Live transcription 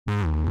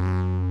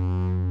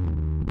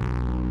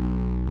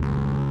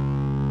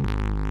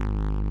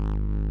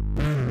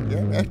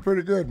That's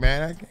pretty good,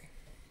 man.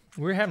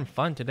 We're having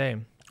fun today.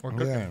 We're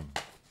cooking.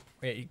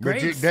 Yeah.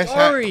 Great But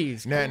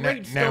stories. Now,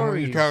 Great now, when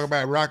you stories. talk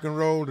about rock and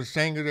roll, the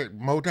singers at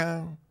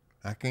Motown,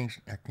 I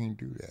can't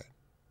do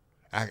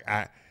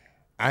that.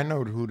 I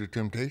know who the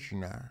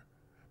Temptations are,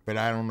 but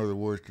I don't know the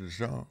words to the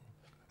song.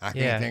 I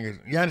can't think of.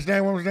 You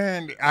understand what I'm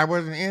saying? I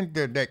wasn't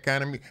into that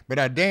kind of music, but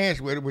I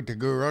danced with it with the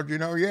girls. You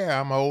know, yeah,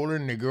 I'm older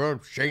than the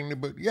girls shaking the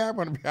book. Yeah, I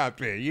want to be out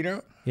there. You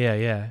know.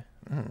 Yeah.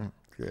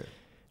 Good.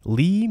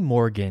 Lee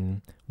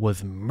Morgan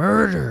was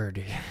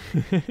murdered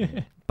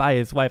by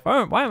his wife.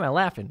 Why am I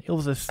laughing? It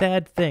was a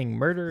sad thing.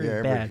 Murder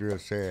is bad. Yeah, it was real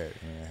sad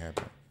when it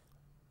happened.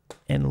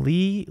 And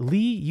Lee,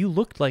 you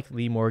looked like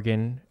Lee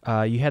Morgan.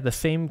 You had the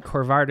same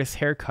Corvardis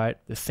haircut,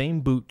 the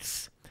same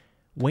boots.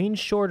 Wayne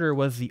Shorter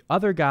was the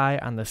other guy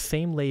on the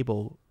same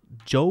label.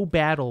 Joe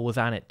Battle was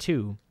on it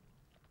too.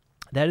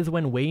 That is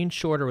when Wayne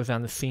Shorter was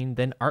on the scene.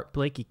 Then Art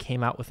Blakey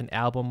came out with an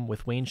album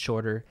with Wayne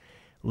Shorter,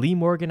 Lee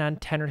Morgan on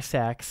tenor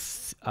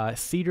sax,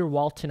 Cedar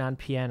Walton on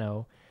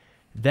piano.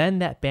 Then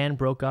that band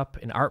broke up,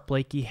 and Art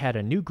Blakey had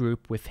a new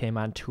group with him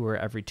on tour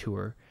every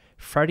tour.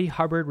 Freddie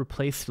Hubbard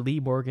replaced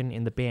Lee Morgan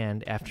in the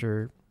band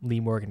after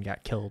Lee Morgan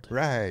got killed.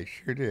 Right,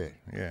 sure did.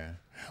 Yeah.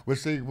 Well,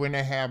 see, when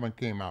that album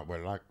came out,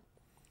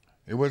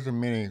 it wasn't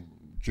many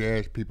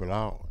jazz people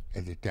out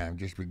at the time,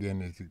 just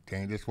beginning to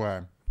thing. That's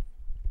why,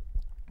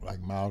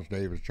 like Miles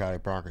Davis, Charlie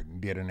Parker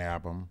did an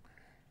album,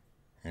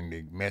 and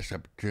they mess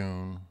up a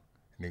tune,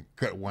 and they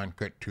cut one,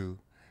 cut two.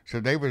 So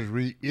they was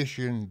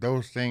reissuing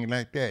those things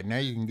like that. Now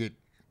you can get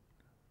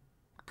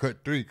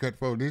cut 3, cut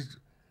 4. This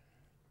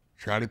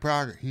Charlie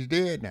Parker, he's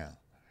dead now,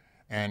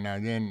 and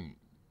then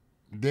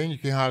you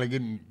can hardly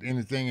get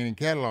anything in the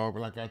catalog.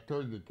 But like I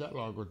told you, the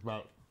catalog was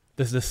about.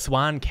 This is the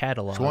Swan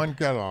catalog. Swan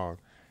catalog.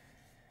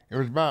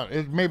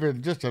 It's maybe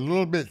just a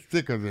little bit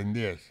thicker than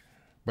this,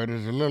 but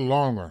it's a little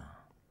longer.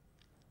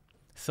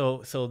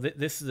 So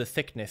this is the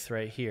thickness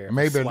right here.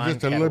 Maybe Swan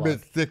just a little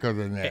bit thicker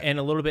than that. And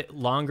a little bit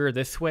longer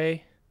this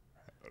way,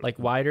 like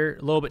wider,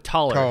 a little bit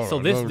taller. So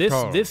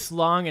this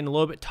long and a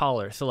little bit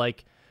taller. So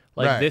like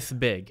right. This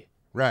big.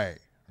 Right.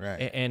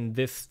 And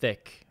this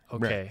thick.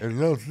 Okay. Right. It's a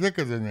little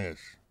thicker than this.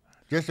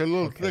 Just a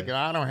little thicker.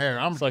 I don't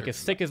have. It's like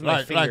as thick as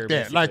my finger. Like that.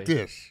 Basically. Like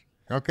this.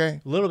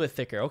 Okay. A little bit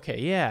thicker. Okay.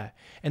 Yeah.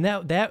 And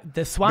that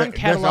the Swan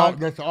catalog.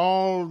 That's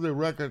all the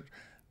records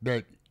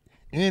that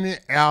any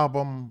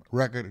album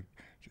record.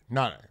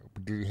 Not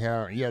do you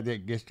have? Yeah, they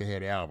guess they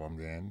had album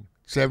then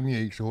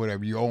 78 or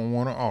whatever. You don't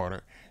want to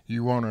order.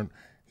 You want to.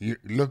 You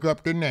look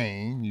up the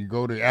name. You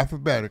go to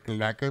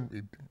alphabetical,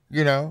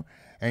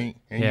 and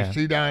you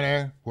see down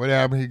there what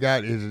album he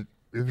got. Is it?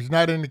 If it's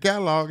not in the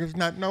catalog, it's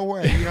not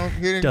nowhere. You don't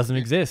get it. Doesn't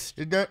exist.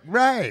 It does,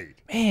 right.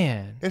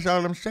 Man. That's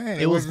all I'm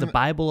saying. It was the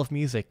Bible of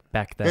music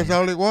back then. That's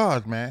all it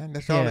was, man.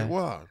 That's all it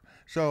was.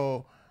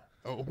 So,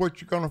 what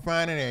you gonna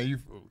find in there?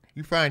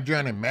 You find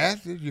Johnny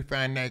Mathis. You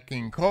find Nat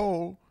King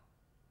Cole,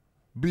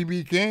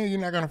 B.B. King.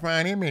 You're not gonna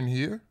find him in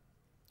here.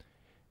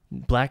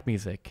 Black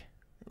music.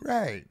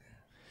 Right.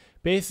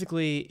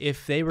 Basically,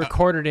 if they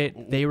recorded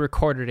it, they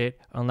recorded it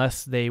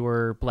unless they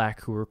were black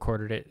who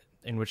recorded it,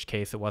 in which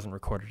case it wasn't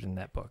recorded in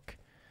that book.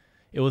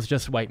 It was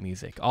just white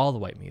music, all the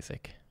white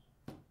music.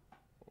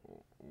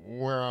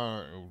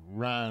 Well,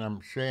 Ryan,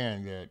 I'm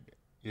saying that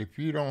if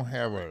you don't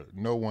have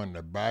no one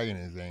to buy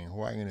anything,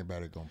 why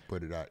anybody gonna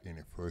put it out in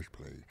the first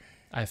place?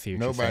 I see what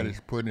Nobody's you're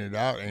saying. putting it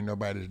out, and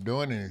nobody's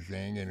doing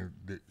anything.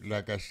 And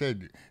like I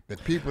said, the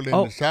people in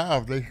the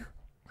South, they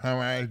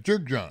have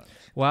jug joints.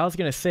 Well, I was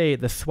going to say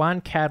the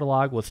Swan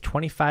catalog was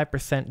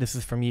 25%. This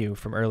is from you,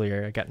 from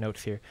earlier. I got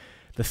notes here.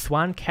 The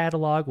Swan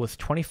catalog was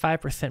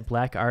 25%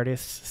 black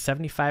artists,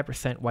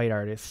 75% white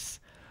artists.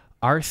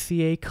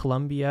 RCA,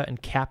 Columbia,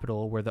 and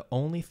Capitol were the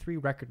only 3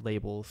 record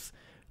labels.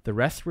 The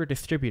rest were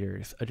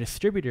distributors. A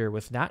distributor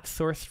was not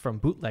sourced from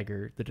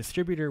bootlegger. The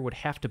distributor would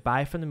have to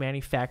buy from the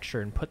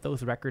manufacturer and put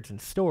those records in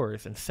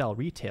stores and sell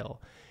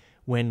retail.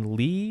 When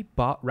Lee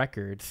bought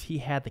records, he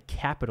had the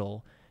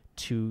capital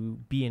to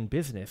be in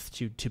business,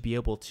 to be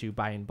able to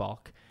buy in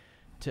bulk.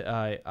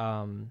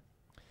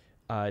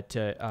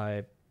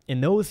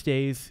 In those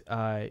days,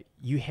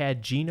 you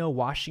had Gino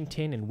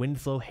Washington and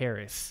Winslow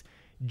Harris.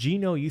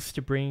 Gino used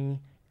to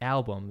bring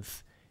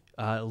albums.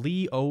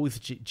 Lee owes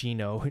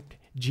Gino.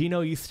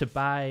 Gino used to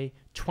buy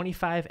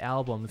 25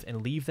 albums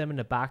and leave them in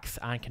a box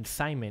on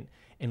consignment,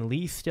 and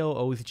Lee still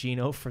owes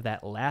Gino for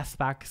that last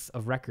box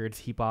of records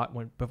he bought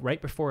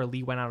right before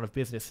Lee went out of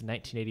business in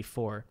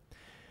 1984.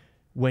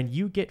 When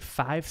you get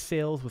 5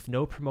 sales with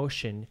no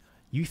promotion,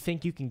 you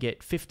think you can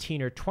get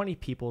 15 or 20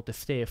 people to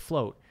stay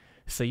afloat.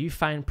 So you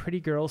find pretty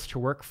girls to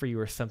work for you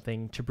or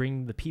something to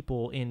bring the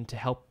people in to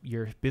help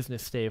your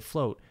business stay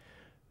afloat.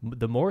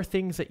 The more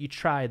things that you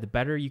try, the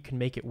better you can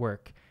make it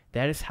work.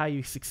 That is how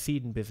you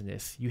succeed in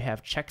business. You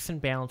have checks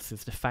and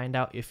balances to find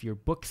out if your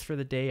books for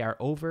the day are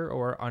over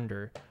or are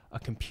under. A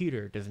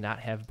computer does not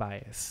have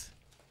bias.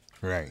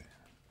 Right.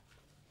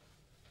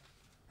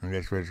 And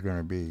that's what it's going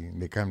to be.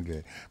 They come to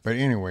it. But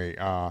anyway,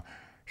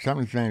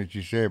 something that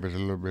you said was a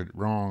little bit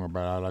wrong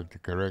about, I'd like to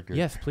correct it.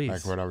 Yes, please.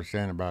 Like what I was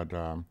saying about,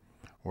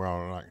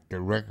 like the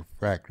record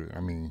factory,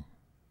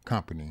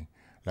 company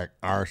like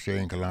RCA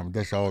in Columbia.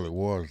 That's all it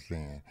was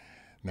then.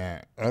 Now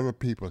other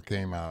people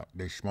came out.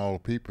 They small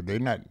people. They're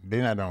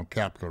not on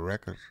Capitol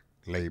Records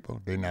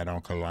label. They're not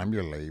on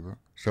Columbia label.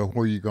 So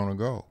where you gonna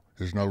go?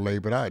 There's no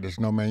label out. There's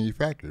no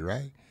manufacturer,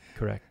 right?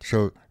 Correct.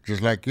 So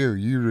just like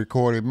you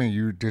recorded me.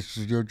 This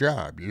is your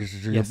job. This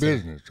is your Yes, sir.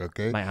 business.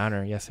 Okay. My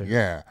honor. Yes, sir.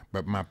 Yeah.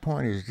 But my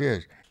point is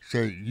this: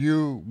 say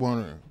you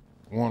wanna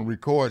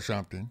record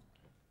something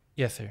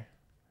Yes, sir.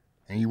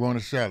 and you want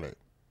to sell it.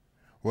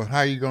 Well,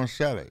 how you gonna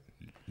sell it?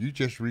 You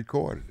just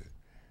recorded it.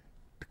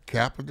 The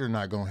Capitol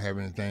not gonna have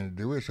anything to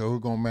do with it. So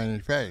who's gonna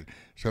manufacture it?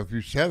 So if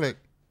you sell it,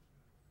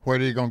 where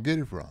they gonna get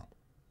it from?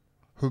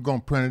 Who's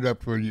gonna print it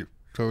up for you?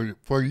 So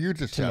for you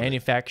to sell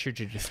manufacture,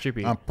 to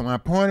distribute. My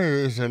point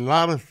is, a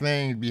lot of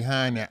things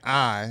behind the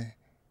eye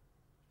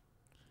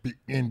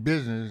in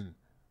business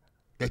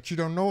that you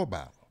don't know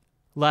about.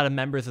 A lot of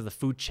members of the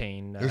food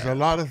chain. There's a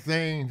lot of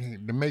things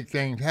to make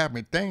things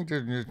happen. Things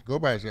doesn't just go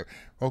by itself.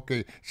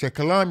 Okay, so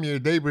Columbia,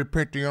 they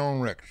reprint their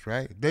own records,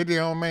 right? They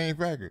their own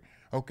manufacturer.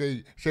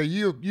 Okay, so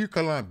you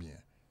Colombian,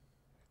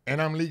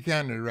 and I'm Lee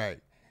County, right?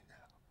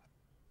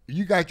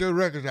 You got your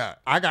records out.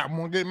 I got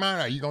one, get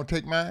mine out. You gonna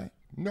take mine?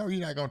 No,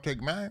 you're not gonna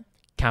take mine.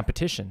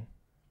 Competition.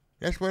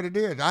 That's what it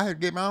is. I had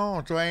to get my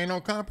own, so I ain't no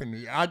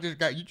company. You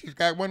just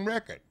got one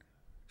record,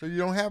 so you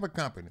don't have a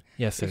company.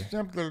 Yes, sir. It's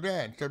simple as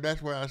that. So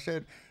that's why I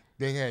said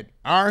they had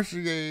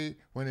RCA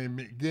when they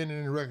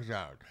getting the records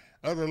out.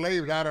 Other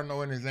labels, I don't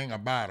know anything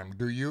about them.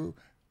 Do you?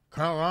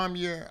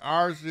 Columbia,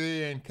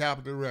 RCA, and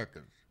Capitol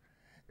Records.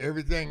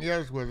 Everything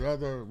else was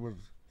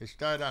it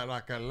started out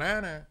like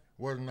Atlanta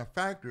wasn't a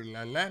factory.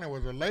 Atlanta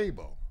was a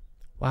label.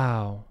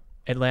 Wow.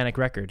 Atlantic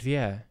Records,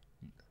 yeah.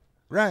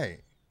 Right.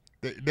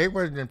 They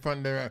wasn't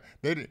from there.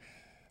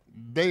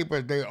 They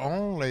was their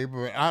own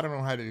label. But I don't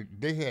know how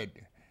they had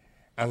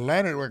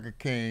Atlantic Record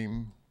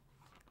came.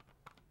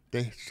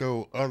 They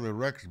sold other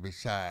records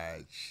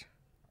besides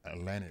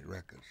Atlantic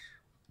Records.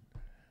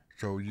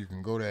 So you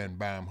can go there and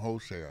buy them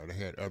wholesale. They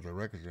had other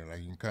records there.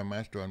 Like you can come to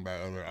my store and buy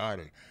other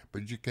artists.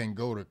 But you can't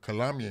go to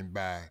Columbia and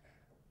buy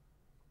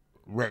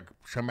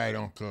somebody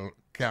on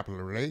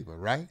Capitol label,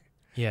 right?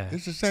 Yeah.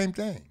 It's the same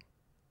thing.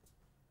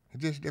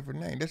 It's just a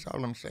different name. That's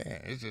all I'm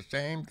saying. It's the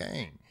same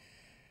thing.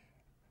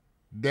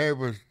 There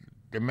was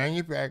the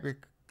manufacturer,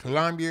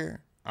 Columbia,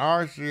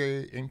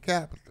 RCA, and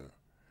Capitol.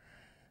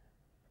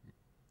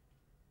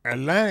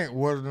 Atlantic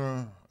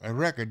wasn't a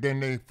record. Then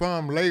they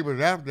formed labels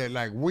after that,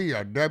 like We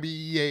Are,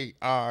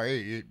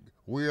 WEARA.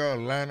 We Are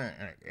Atlanta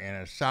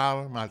and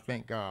Asylum. I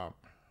think,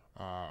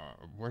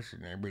 what's his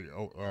name?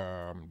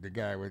 The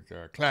guy with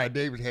Clyde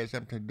Davis had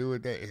something to do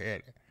with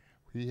that.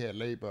 He had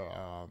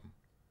label.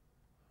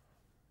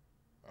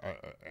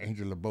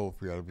 Angela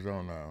Bofield was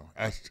on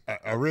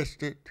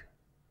Arrested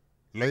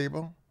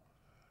label.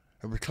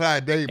 It was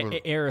Clyde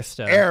Davis.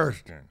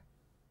 Ariston.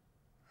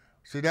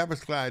 See, that was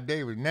Clyde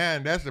Davis. Now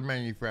that's the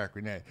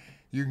manufacturer. Now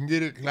you can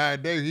get it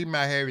Clyde Davis. He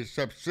might have his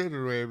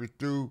subsidiary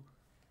through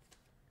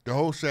the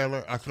wholesaler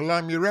of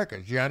Columbia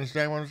Records. You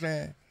understand what I'm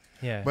saying?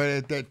 Yeah. But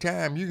at that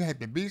time, you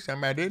had to be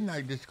somebody. They're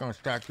not just gonna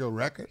stock your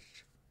records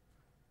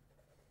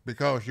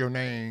because your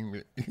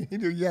name.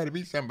 You had to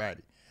be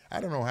somebody. I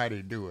don't know how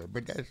they do it,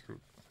 but that's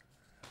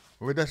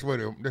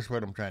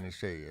what I'm trying to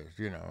say is,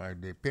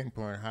 they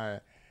pinpoint how.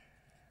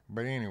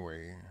 But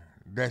anyway,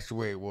 that's the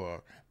way it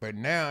was. But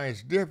now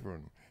it's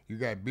different. You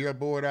got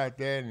Billboard out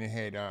there, and they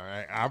had.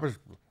 I was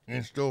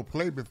in store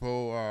play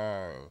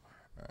before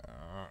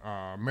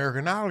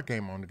American Idol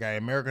came on. They got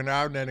American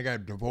Idol, then they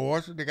got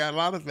divorced. They got a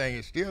lot of things.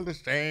 It's still the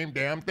same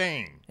damn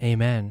thing.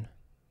 Amen.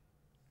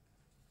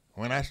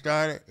 When I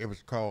started, it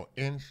was called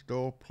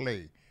in-store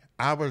play.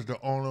 I was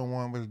the only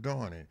one was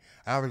doing it.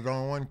 I was the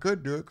only one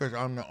could do it because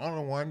I'm the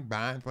only one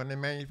buying from the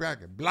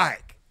manufacturer.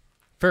 Black.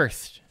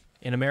 First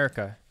in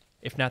America,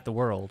 if not the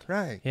world.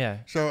 Right. Yeah.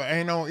 So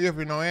ain't no if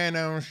and no and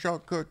no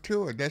shortcut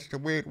to it. That's the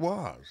way it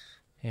was.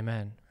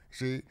 Amen.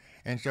 See?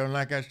 And so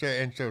like I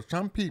said, and so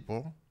some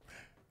people,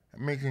 I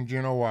mentioned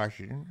Gino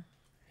Washington.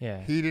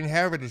 Yeah. He didn't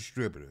have a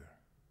distributor.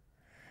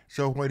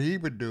 So what he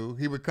would do,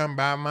 he would come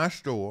by my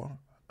store,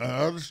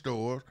 other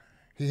stores.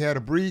 He had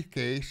a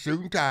briefcase, suit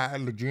and tie,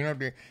 Gino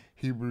did.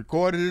 He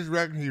recorded his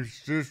record. He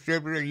was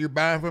distributor. You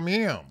buying from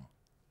him.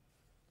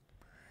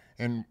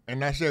 And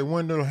I said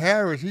Wendell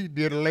Harris, he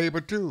did a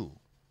label too.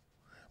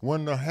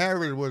 Wendell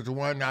Harris was the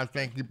one I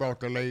think he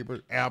bought the label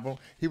album.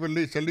 He would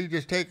say, Lee,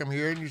 just take them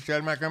here and you sell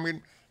them. I come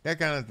in, that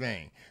kind of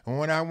thing. And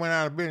when I went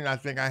out of business, I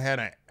think I had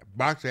a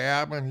box of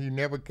albums. He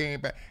never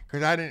came back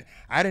because I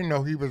didn't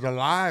know he was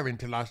alive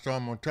until I saw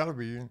him on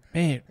television.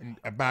 Man,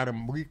 about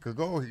a week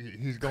ago,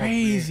 he's going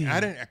crazy.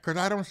 Because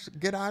I don't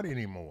get out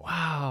anymore.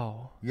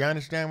 Wow. You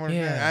understand what I'm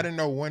Yeah. saying? I didn't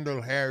know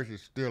Wendell Harris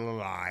is still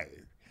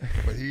alive,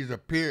 but he's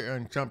appeared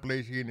in some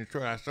place here in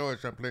Detroit. I saw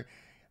it someplace.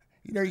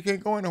 You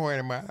can't go anywhere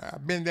anymore.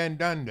 I've been there and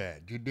done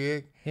that. You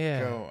dig?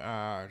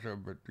 Yeah.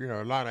 But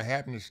a lot of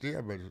happiness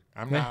still, but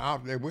I'm not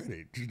out there with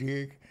it. You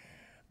dig?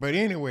 But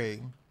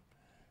anyway,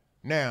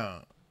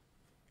 now,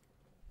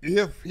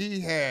 if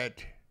he had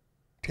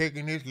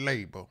taken his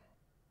label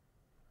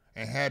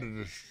and had a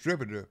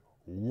distributor,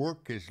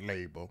 work his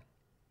label,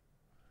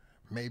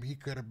 maybe he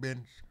could have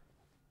been.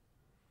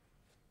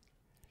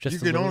 Just you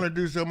can only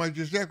do so much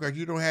yourself because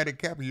you don't have the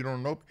capital. You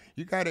don't know.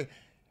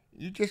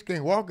 You just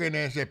can't walk in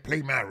there and say,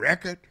 "Play my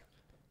record."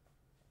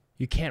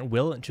 You can't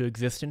will it into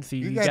existence.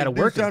 You got to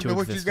work into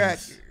what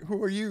existence. you got.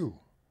 Who are you?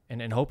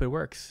 And hope it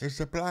works. It's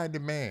supply and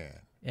demand.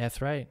 Yeah,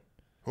 that's right.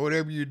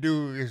 Whatever you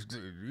do is,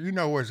 you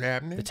know what's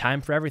happening. The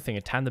time for everything,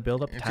 a time to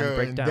build up, a time to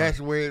break down. That's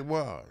the way it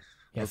was.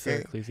 Yes, okay?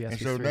 sir,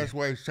 Ecclesiastes and so 3. that's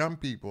why some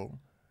people,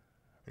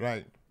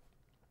 like,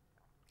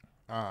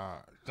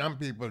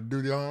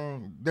 do their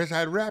own. That's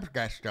how rap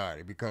got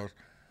started, because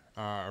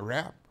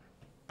rap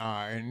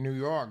in New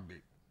York,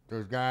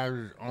 those guys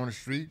on the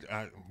street,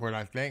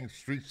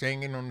 street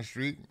singing on the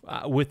street.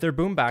 With their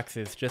boom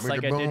boxes, just with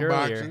like the I did boom earlier.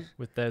 boxes,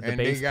 With the and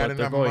bass, they got but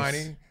their enough voice.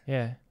 money.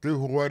 Yeah. Through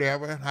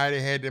whatever, how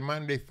they had the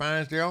money, they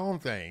financed their own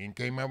thing and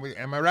came up with,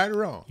 am I right or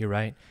wrong? You're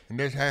right. And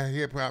that's how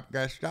hip-hop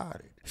got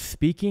started.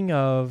 Speaking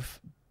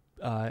of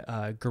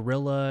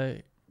guerrilla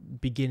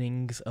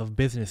beginnings of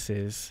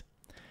businesses,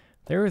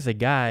 there was a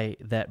guy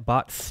that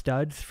bought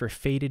studs for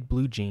faded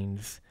blue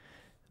jeans.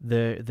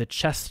 The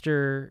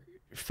Chester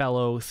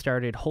fellow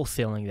started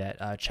wholesaling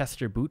that.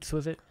 Chester Boots,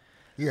 was it?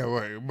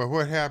 Yeah, but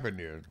what happened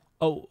is...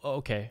 Oh,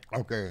 okay.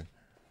 Okay.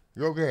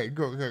 Go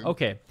ahead.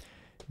 Okay.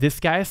 This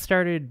guy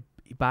started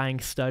buying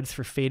studs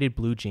for faded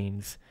blue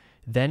jeans.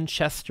 Then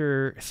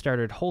Chester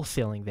started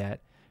wholesaling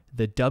that.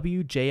 The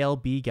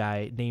WJLB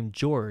guy named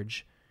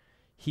George,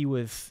 he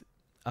was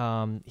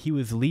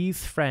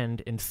Lee's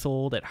friend and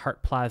sold at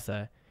Hart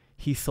Plaza.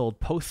 He sold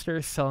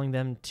posters, selling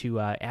them to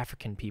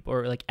African people,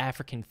 or like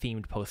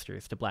African-themed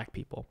posters to black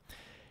people.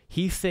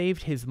 He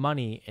saved his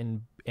money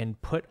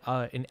and put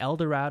a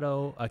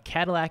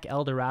Cadillac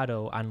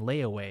Eldorado on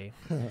layaway.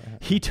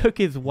 He took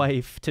his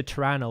wife to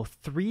Toronto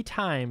 3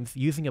 times,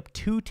 using up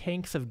 2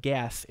 tanks of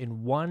gas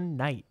in one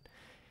night.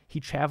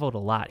 He traveled a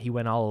lot. He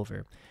went all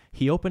over.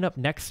 He opened up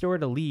next door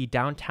to Lee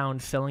downtown,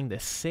 selling the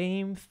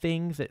same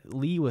things that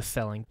Lee was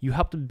selling. You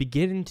helped him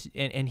begin,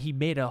 and he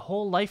made a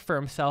whole life for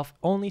himself,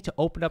 only to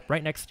open up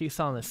right next to you,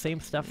 selling the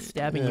same stuff,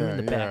 stabbing you in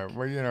the back. Yeah,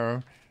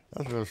 well,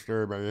 that's a little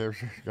story about it.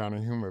 There's kind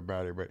of humor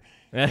about it. But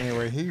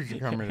anyway, he used to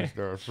come in the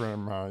store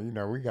from,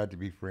 we got to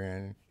be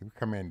friends. He would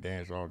come in and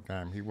dance all the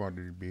time. He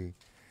wanted to be,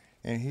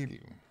 and he,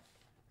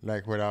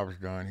 like what I was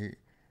doing,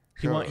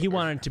 he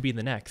wanted to be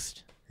the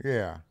next.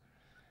 Yeah.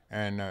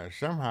 And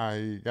somehow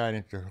he got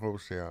into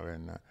wholesale,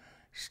 and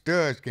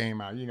studs came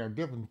out.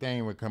 Different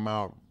things would come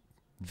out.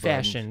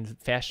 Fashion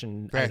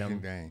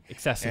item, thing.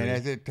 Accessories. And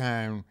at that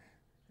time,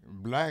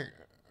 black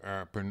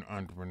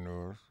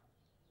entrepreneurs,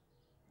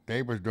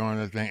 they was doing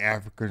the thing,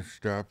 African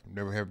stuff.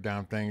 They would have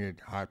down thing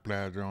at Hot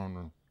Plaza on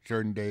a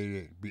certain day,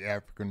 it'd be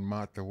African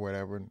month or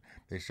whatever.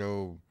 They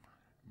sold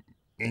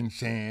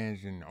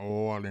incense and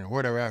oil and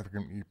whatever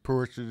African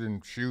purses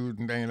and shoes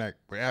and things like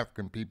what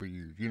African people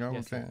use. You know what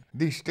I'm saying? Sir.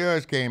 These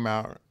studs came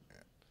out,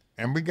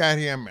 and we got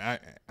him.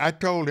 I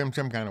told him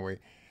some kind of way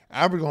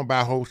I was gonna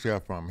buy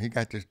wholesale from him. He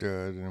got the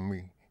studs,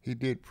 and he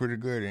did pretty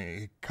good, and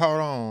he caught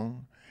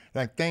on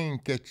like thing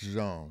catches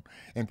on.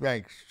 In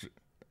fact,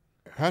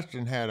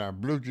 Hudson had a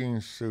blue jean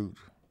suit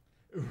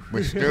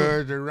with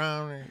studs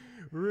around it.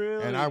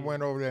 Really? And I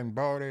went over there and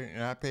bought it,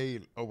 and I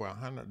paid over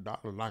 $100,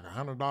 like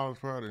 $100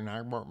 for it. And I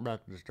walked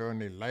back to the store,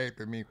 and they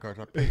laughed at me because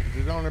I paid.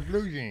 It's on a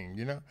blue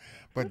jean,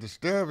 but the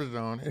stuff is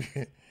on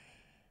it,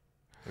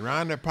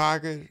 around the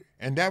pockets,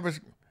 and that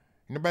was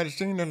nobody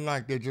seen nothing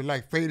like that. Just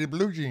like faded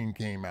blue jean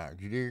came out.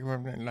 You dig what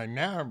I'm saying? Like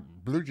now,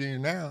 blue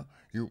jeans now,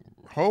 you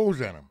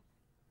holes in them.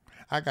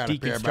 I got a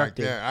pair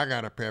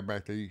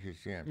back there. You should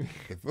see them.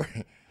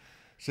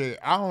 See,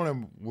 I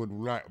only would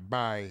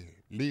buy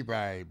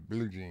Levi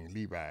blue jeans,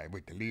 Levi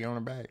with the Lee on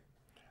the back.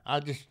 I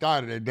just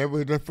started it. That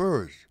was the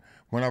first.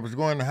 When I was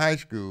going to high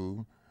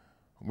school,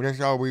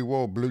 that's all we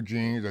wore, blue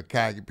jeans or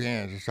khaki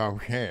pants. That's all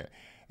we had.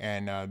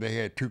 And they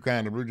had 2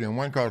 kinds of blue jeans.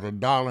 One cost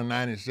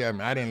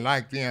 $1.97. I didn't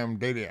like them.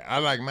 I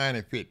like mine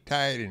that fit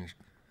tight and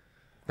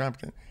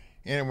something.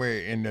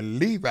 Anyway, in the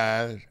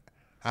Levi's,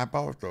 I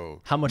bought those.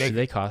 How much did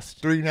they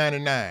cost?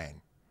 $3.99.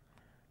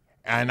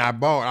 And I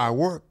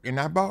worked and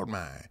I bought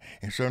mine.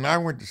 And so when I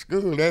went to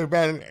school,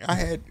 everybody, I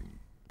had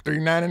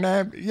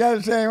 $3.99. You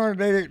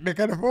understand? They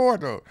could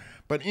afford those.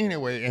 But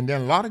anyway, and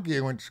then a lot of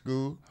kids went to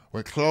school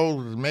where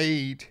clothes was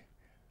made,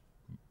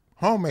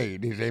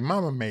 homemade. They say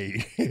mama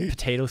made.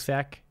 Potato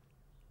sack?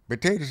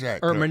 Potato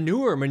sack. Or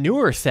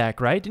manure sack,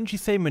 right? Didn't you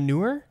say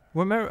manure?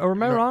 Am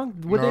I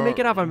wrong? Would they make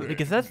it off?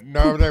 Because that's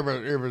no, it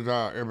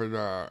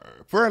was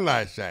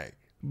fertilizer sack.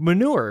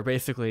 Manure,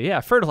 basically. Yeah,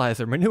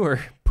 fertilizer,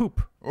 manure,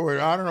 poop. Oh,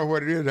 I don't know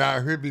what it is. I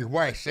heard be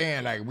white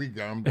sand like we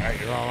gum.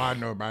 That's all I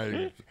know about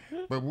it.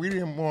 But we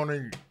didn't want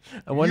to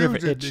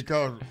use it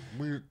because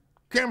we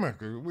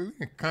chemicals. We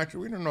in country.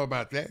 We don't know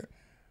about that.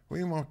 We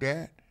didn't want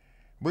that.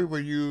 We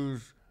would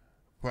use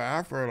for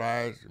our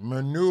fertilizer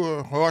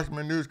manure, horse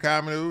manure,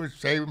 cow manure,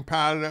 save and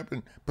pile it up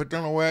and put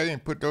them away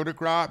and put those to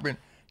crop. And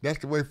that's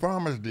the way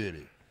farmers did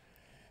it.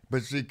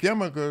 But see,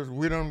 chemicals,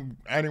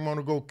 I didn't want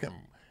to go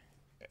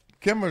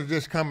Kim was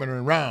just coming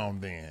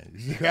around then.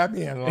 See, I've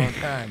been here a long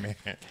time, man.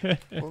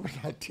 What was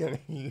I telling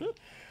you?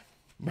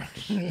 But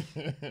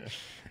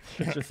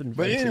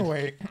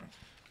anyway,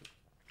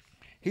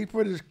 he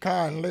put his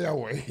car in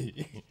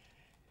layaway.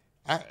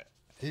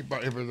 It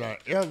was an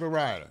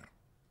Eldorado.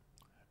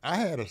 I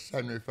had a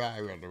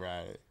 75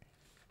 Eldorado,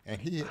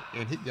 and he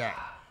got,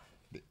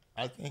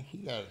 I think he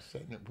got a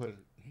 75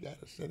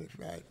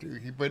 too.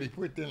 But he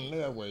put it in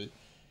layaway,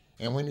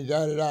 and when he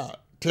got it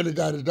out, till he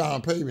got his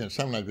down payment,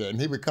 something like that, and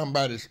he would come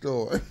by the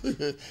store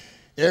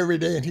every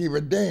day, and he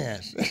would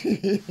dance.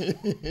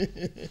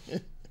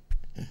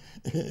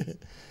 It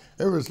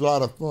was a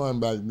lot of fun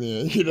back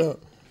then, you know.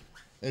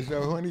 And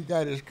so when he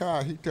got his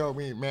car, he told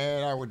me,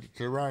 man, I went to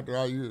Toronto.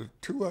 I used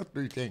 2 or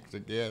 3 tanks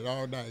of gas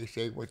all night. He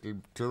said, went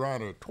to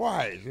Toronto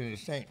twice in the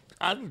same.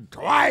 I said,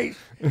 twice?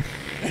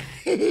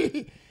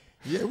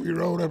 Yeah, we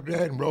rode up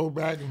there and rode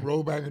back and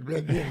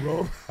again,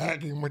 rode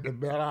back and went to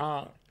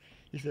Bella.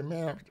 He said,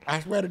 man, I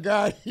swear to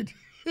God, he did.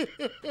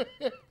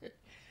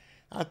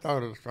 I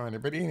thought it was funny,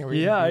 but anyway.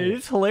 Yeah,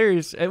 it's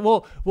hilarious.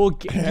 Well,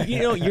 you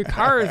know, your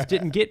cars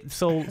didn't get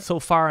so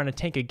far on a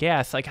tank of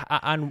gas. Like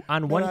on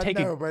one tank.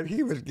 No, but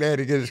he was glad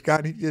to get his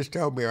car. He just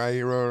told me why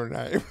he rode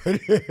tonight.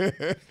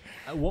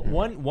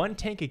 one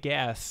tank of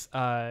gas.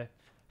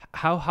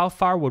 How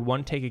far would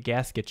one tank of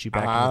gas get you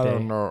back in the day? I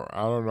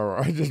don't know.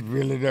 I just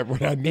filled it up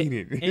what I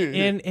needed.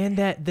 And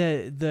that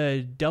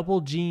the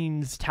double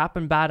jeans, top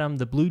and bottom,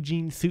 the blue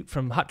jean suit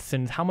from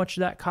Hudson's, how much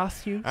did that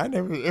cost you?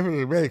 It was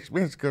very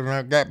expensive because when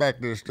I got back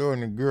to the store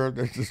and the girl at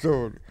the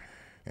store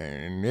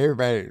and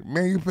everybody,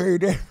 man, you paid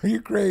that? You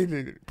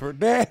crazy for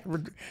that?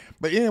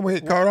 But anyway,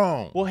 it caught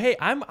on. Well, hey,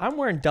 I'm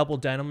wearing double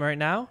denim right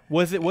now.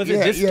 Was it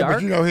this dark?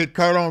 But you know, it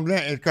caught on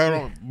then. It caught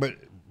on. But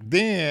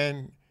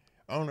then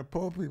on the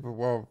poor people,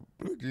 well,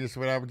 just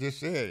what I was just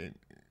saying.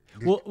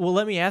 Well,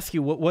 let me ask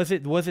you. What was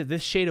it? Was it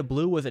this shade of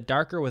blue? Was it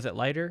darker? Was it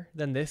lighter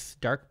than this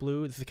dark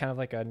blue? This is kind of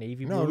like a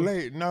navy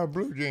blue. No,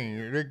 blue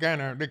jeans. They're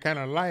kind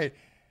of light.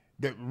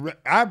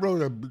 I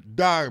rode a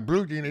dark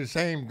blue jean the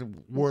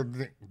same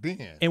word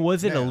then. And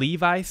was it a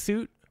Levi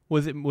suit?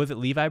 Was it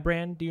Levi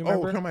brand? Do you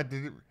remember?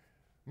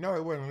 No,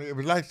 it wasn't. It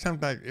was like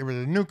something like it was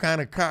a new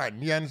kind of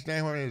cotton. You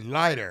understand what it is?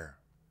 Lighter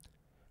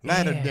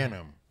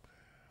denim.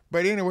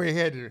 But anyway,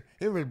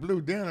 it was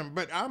blue denim.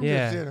 But I'm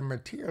just saying the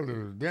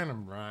material is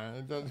denim, Brian.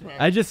 It doesn't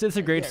matter. It's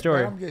a great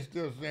story. I'm just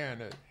still saying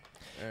that.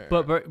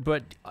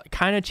 But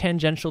kind of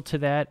tangential to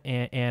that,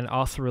 and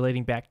also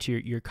relating back to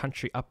your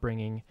country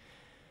upbringing.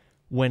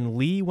 When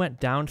Lee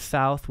went down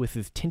south with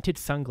his tinted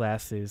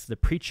sunglasses, the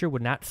preacher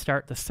would not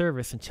start the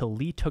service until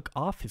Lee took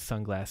off his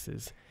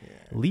sunglasses. Yeah.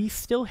 Lee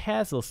still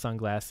has those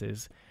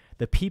sunglasses.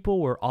 The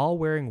people were all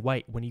wearing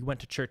white. When he went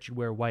to church, he'd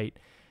wear white.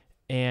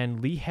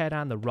 And Lee had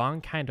on the wrong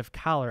kind of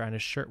collar on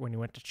his shirt when he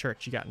went to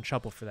church. He got in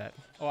trouble for that.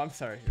 Oh, I'm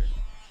sorry. Here.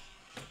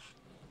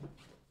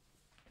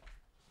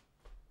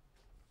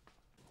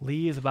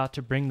 Lee is about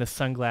to bring the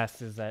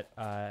sunglasses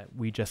that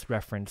we just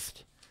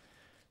referenced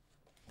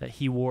that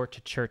he wore to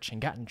church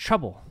and got in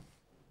trouble.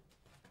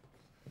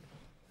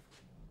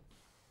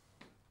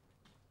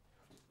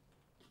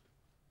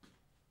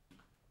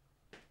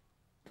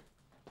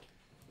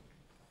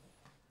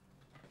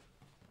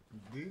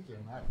 These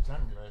are not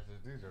sunglasses.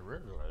 These are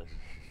regular glasses.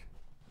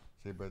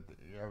 See, but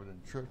I was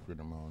in church with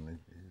them on.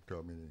 He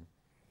told me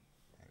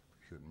I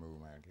shouldn't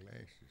move my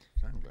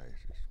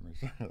sunglasses.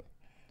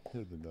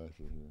 Here's the glasses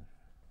here.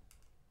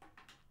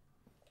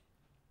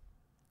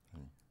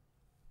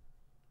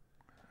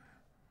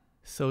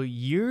 So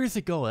years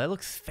ago, that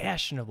looks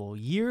fashionable.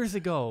 Years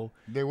ago,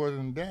 they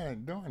wasn't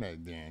doing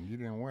that then. You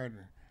didn't wear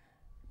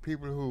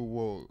people who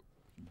wore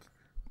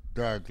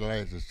dark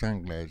glasses,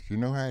 sunglasses. You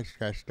know how it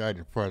got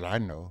started, as far as I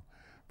know,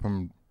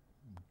 from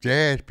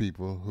jazz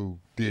people who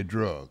did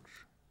drugs,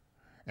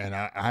 and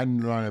I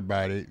learned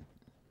about it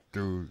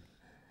through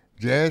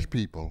jazz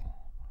people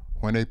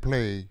when they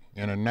play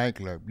in a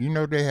nightclub. You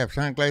know they have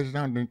sunglasses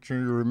on. Don't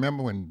you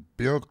remember when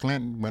Bill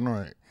Clinton went on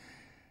a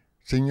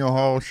Senior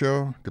Hall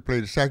show to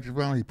play the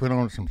saxophone? He put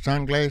on some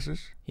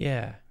sunglasses.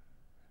 Yeah.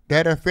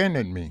 That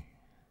offended me.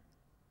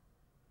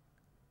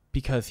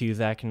 Because he was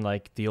acting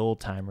like the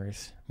old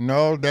timers.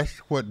 No, that's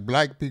what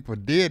black people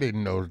did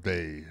in those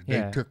days.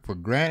 Yeah. They took for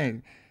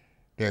granted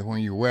that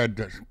when you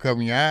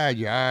cover your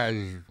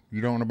eyes,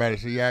 you don't want nobody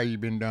to see how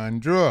you've been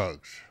doing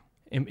drugs.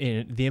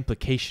 In the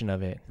implication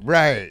of it.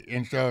 Right.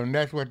 And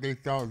that's what they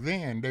thought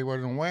then. They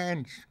wasn't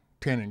wearing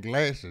tinted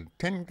glasses.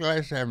 Tinted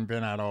glasses haven't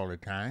been out all the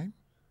time.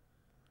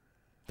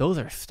 Those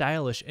are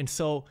stylish. And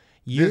so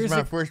this is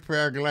my first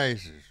pair of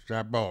glasses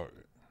I bought.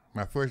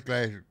 My first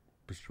glasses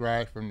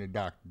prescribed from the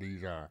doctor.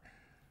 These are.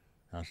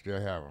 I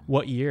still have them.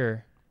 What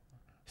year?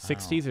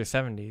 60s or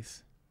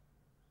 70s?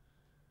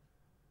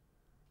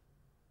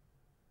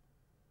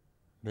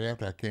 Day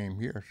after I came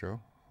here, so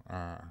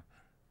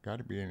got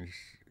to be in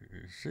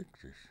the 60s.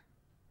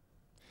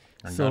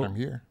 I got them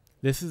here.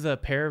 This is a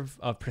pair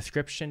of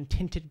prescription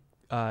tinted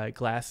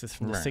glasses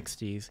from the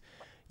 60s.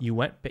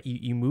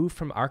 You moved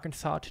from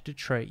Arkansas to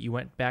Detroit. You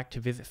went back to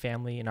visit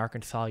family in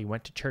Arkansas. You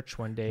went to church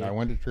one day. I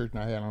went to church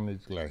and I had on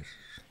these glasses.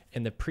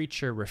 and the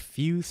preacher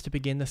refused to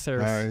begin the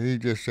service. He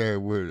just said,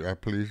 well,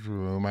 please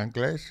remove my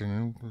glasses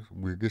and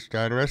we'll get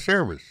started our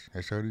service.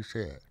 That's what he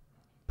said.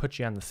 Put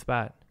you on the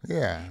spot.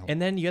 Yeah.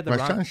 And then you had the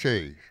my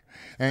sunshades.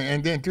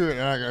 And then, too,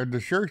 like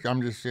the church,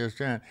 I'm just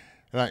saying,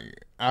 like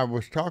I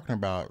was talking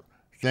about,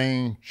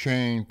 things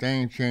change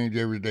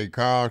every day.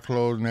 Cars,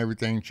 clothes, and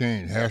everything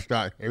changed.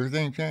 Hairstyle,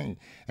 everything changed.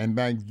 And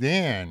back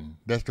then,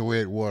 that's the way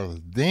it was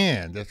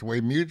then. That's the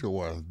way music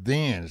was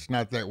then. It's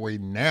not that way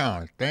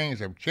now.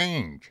 Things have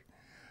changed.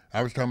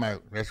 I was talking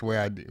about that's the way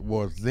I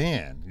was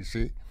then, you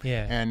see?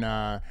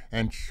 Yeah.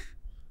 And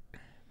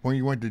when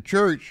you went to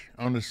church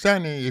on the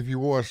Sunday, if you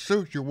wore a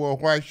suit, you wore a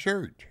white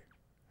shirt.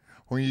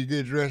 When you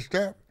get dressed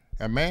up,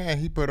 a man,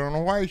 he put on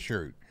a white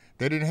shirt.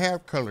 They didn't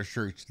have color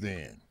shirts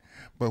then.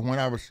 But when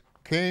I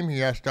came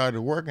here, I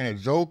started working at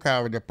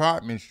Zokawa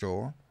department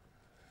store.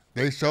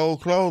 They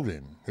sold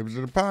clothing. It was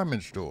a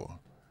department store.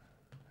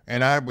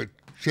 And I would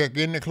check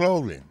in the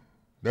clothing.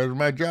 That was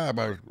my job.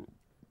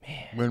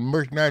 When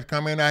merchandise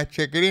come in, I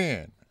check it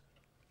in.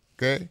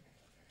 Okay?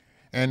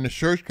 And the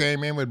shirts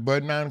came in with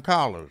button-down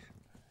collars.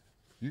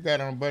 You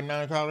got on a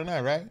button-down collar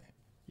now, right?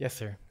 Yes,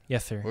 sir.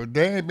 Yes, sir. Well,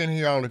 they ain't been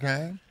here all the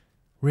time.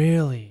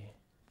 Really?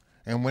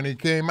 And when he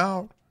came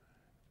out,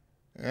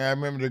 I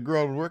remember the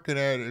girl working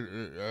at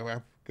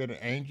I forget, an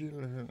Angel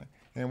or something.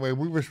 Anyway,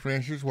 we was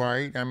friends. She's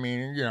white. I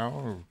mean, you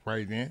know,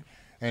 white then.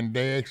 And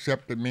they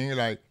accepted me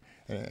like,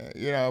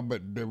 you know,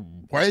 but the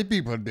white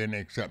people didn't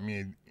accept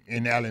me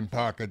in Allen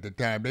Park at the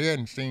time. They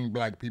hadn't seen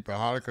black people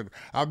holler. Cause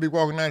I'd be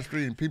walking down the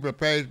street and people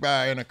pass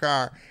by in a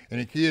car and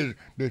the kids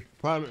just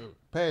probably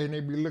pass and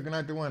they'd be looking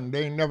out the window.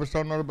 They ain't never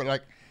saw nobody, but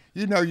like,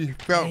 you know, you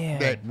felt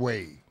that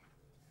way.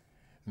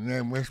 And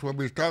then that's what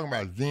we was talking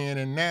about, then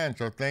and now.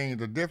 So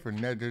things are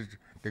different. That just,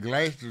 the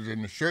glasses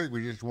and the shirt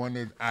was just one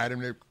of the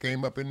items that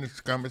came up in this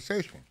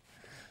conversation.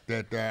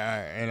 That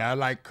and I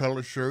like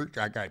color shirts.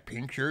 I got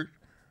pink shirts.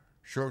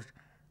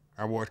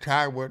 I wore a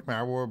tie with me.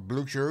 I wore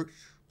blue shirts.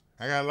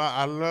 I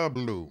love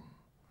blue.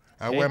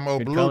 I wear more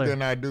blue color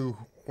than I do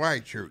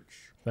white shirts.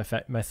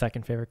 My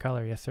second favorite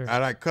color, yes, sir. I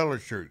like color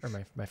shirts.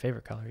 Or my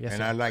favorite color, yes, and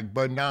sir. I like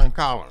button-down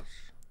collars.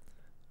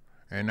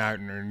 And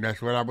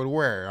that's what I would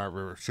wear. I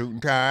wear a suit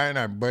and tie, and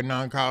I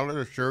button-down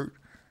collar, a shirt,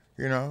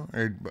 you know.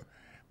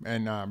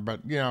 But,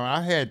 you know,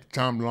 I had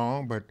some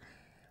long, but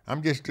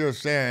I'm just still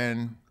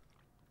saying,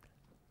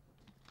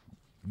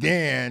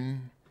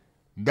 then,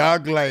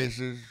 dark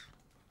glasses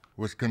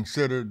was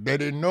considered, they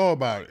didn't know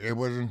about it. It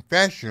wasn't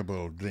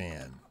fashionable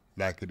then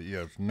like it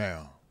is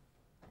now,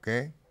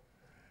 okay?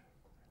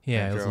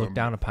 Yeah, it was looked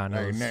down upon.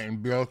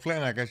 And Bill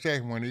Clinton, like I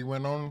said, when he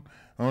went on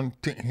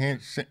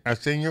a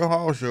senior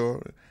hall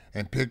show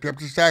and picked up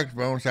the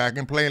saxophone so I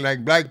can play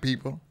like black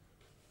people,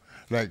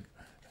 like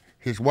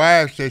his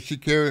wife said she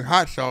carried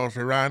hot sauce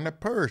around the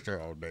purse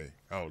all day,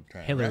 all the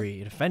time. Hillary,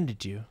 right? It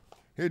offended you.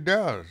 It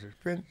does. It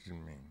offends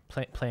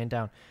me. Playing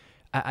down.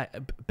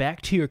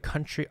 Back to your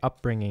country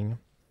upbringing.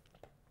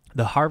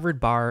 The Harvard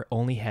Bar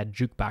only had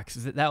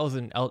jukeboxes. That was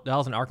in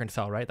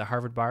Arkansas, right? The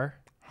Harvard Bar.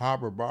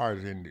 Harvard Bar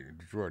is in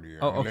Detroit.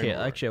 Oh, okay.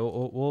 Actually,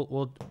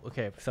 we'll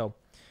okay. So,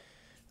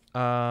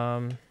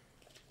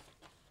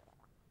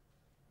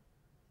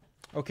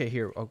 okay.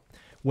 Here,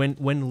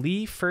 when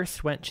Lee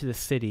first went to the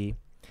city,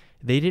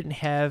 they didn't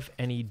have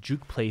any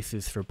juke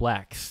places for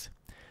blacks.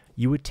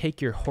 You would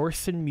take your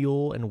horse and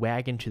mule and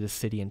wagon to the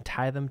city and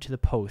tie them to the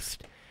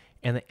post,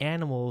 and the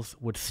animals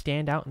would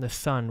stand out in the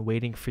sun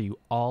waiting for you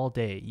all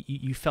day.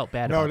 You felt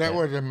bad about that. No, that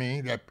wasn't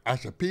me.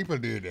 That's the people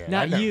did that.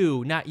 Not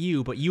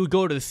you, but you would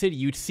go to the city.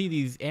 You'd see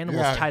these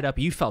animals tied up.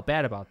 You felt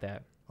bad about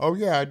that. Oh,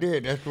 yeah, I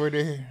did. That's where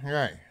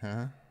right.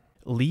 Uh-huh.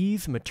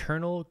 Lee's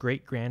maternal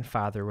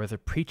great-grandfather was a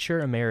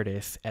preacher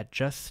emeritus at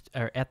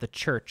the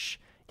church,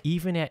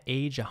 even at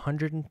age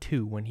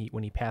 102 when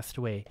he passed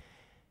away.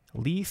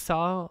 Lee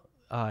saw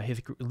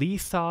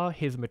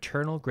his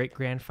maternal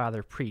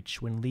great-grandfather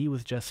preach when Lee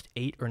was just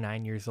 8 or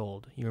 9 years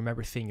old. You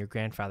remember seeing your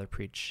grandfather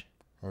preach?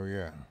 Oh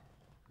yeah,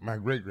 my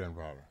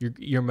great-grandfather.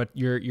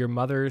 Your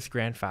mother's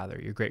grandfather,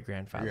 your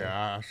great-grandfather.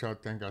 Yeah, I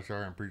think I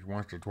saw him preach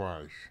once or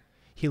twice.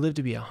 He lived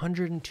to be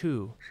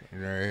 102.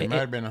 Yeah, it might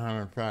have been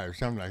 105,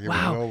 something like it.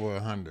 Wow. Was over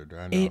 100.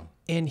 I know.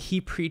 And he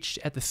preached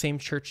at the same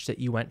church that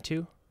you went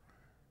to?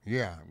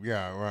 Yeah.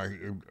 Right.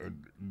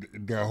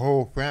 The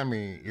whole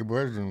family, it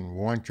wasn't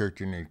one church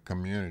in the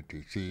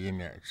community. See, in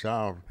the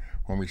South,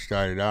 when we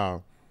started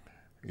out,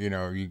 you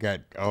know, you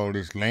got all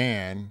this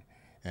land,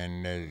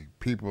 and the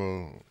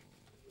people,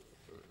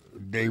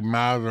 they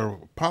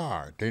miles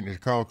apart. Then it's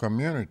called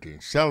community,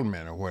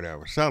 settlement or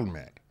whatever,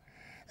 settlement.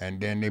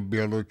 And then they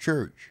build a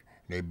church.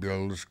 They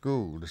build a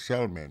school, the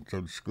settlement.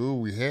 So the school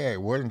we had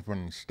wasn't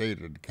from the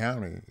state or the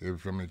county. It was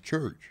from the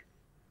church.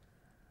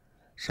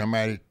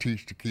 Somebody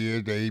teach the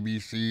kids the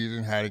ABCs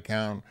and how to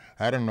count.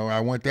 I don't know. I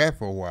went there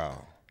for a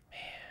while.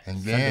 Man, and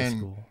Sunday then,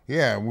 school.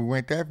 Yeah, we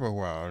went there for a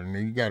while. And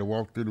then you got to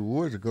walk through the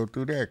woods to go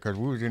through that because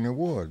we was in the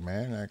woods,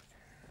 man.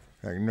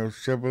 Like no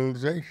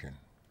civilization.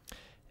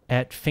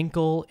 At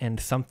Finkel and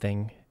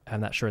something,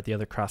 I'm not sure what the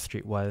other cross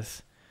street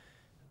was,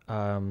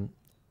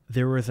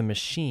 there was a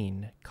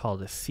machine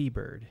called a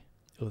seabird.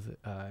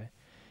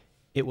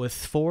 It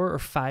was 4 or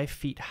 5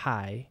 feet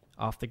high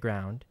off the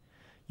ground.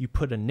 You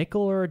put a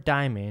nickel or a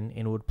dime in,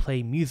 and it would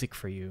play music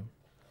for you.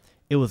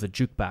 It was a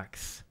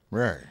jukebox.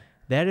 Right.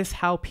 That is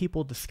how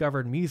people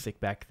discovered music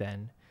back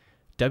then.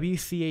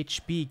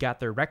 WCHB got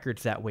their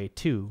records that way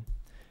too.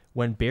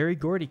 When Berry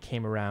Gordy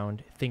came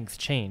around, things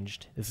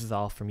changed. This is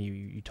all from you.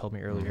 You told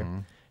me earlier. Mm-hmm.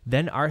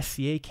 Then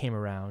RCA came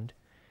around.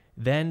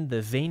 Then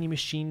the zany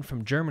machine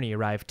from Germany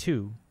arrived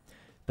too.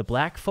 The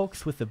black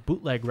folks with the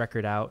bootleg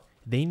record out,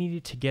 they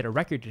needed to get a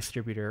record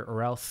distributor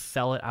or else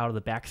sell it out of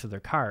the backs of their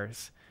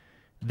cars.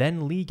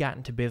 Then Lee got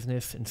into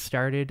business and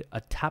started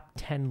a top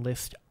 10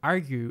 list,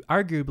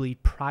 arguably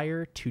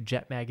prior to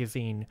Jet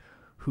Magazine,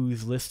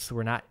 whose lists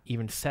were not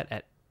even set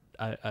at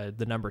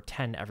the number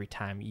 10 every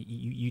time.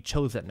 You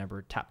chose that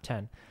number, top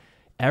 10.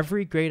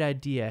 Every great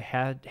idea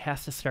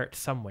has to start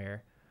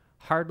somewhere.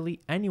 Hardly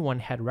anyone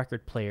had a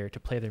record player to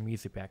play their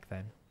music back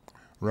then.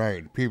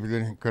 Right. People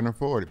couldn't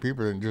afford it.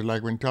 People didn't, just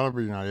like when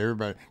television out,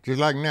 everybody,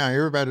 just like now,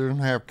 everybody doesn't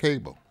have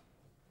cable.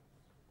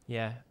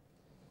 Yeah.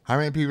 How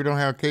many people don't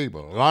have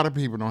cable? A lot of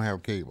people don't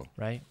have cable.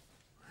 Right.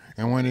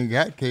 And when they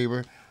got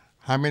cable,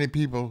 how many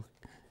people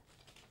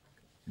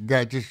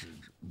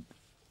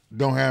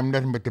don't have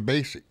nothing but the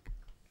basic?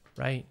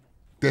 Right.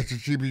 That's the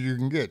cheapest you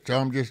can get. So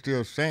I'm just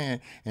still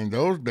saying, in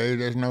those days,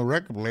 there's no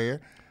record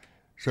player.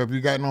 So if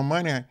you got no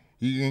money,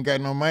 you ain't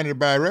got no money to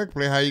buy a record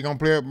player, how you gonna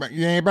play it?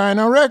 You ain't buying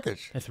no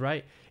records. That's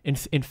right. In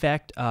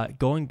fact,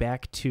 going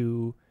back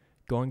to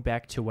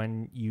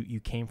when you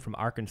came from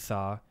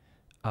Arkansas,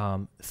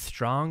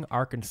 Strong,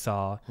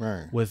 Arkansas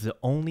Right. was the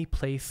only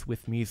place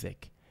with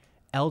music.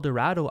 El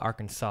Dorado,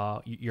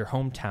 Arkansas, your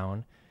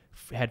hometown,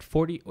 had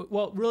 40.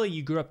 Well, really,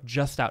 you grew up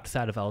just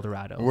outside of El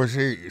Dorado. Well,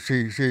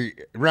 see,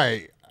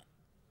 right.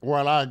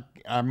 Well,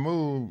 I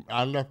moved.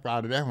 I left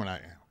out of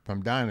that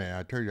from down there.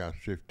 I told you I was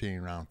 15,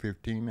 around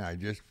 15. I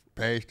just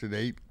passed to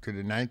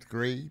the ninth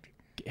grade.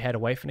 Had a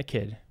wife and a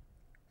kid.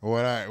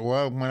 When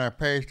I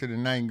passed to the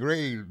ninth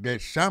grade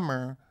that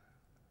summer,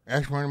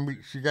 that's when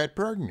she got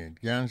pregnant.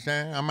 You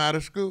understand? I'm out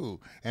of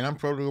school, and I'm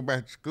supposed to go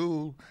back to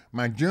school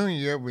my junior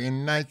year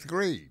in ninth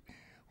grade.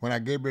 When I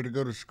get ready to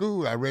go to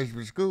school, I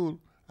registered for school.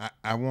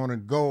 I want to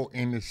go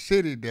in the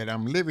city that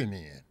I'm living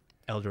in.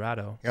 El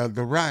Dorado. El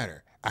Dorado.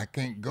 I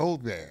can't go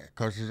there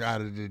because it's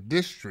out of the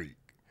district.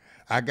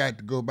 I got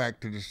to go back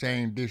to the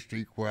same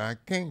district where I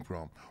came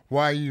from.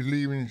 Why are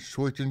you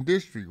switching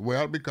district?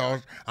 Well,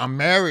 because I'm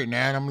married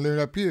now and I'm living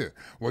up here.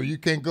 Well, you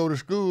can't go to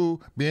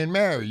school being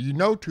married. You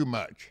know too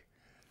much.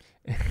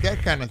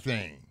 That kind of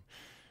thing.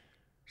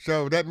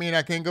 So that means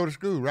I can't go to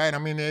school, right?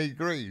 I'm in the 8th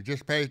grade,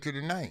 just passed to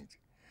the 9th.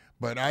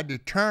 But I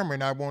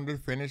determined I wanted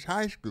to finish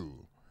high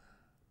school.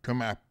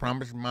 I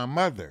promised my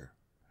mother.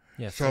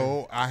 Yes.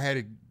 So I had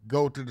to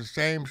go to the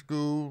same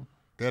school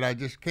that I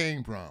just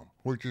came from,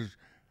 which is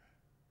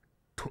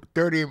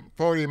 30,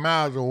 40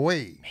 miles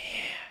away. Man.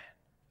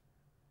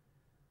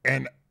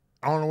 And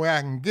only way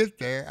I can get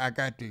there, I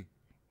got to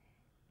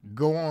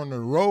go on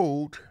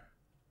the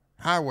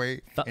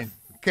highway, and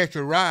catch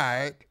a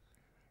ride.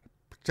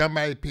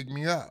 Somebody pick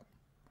me up.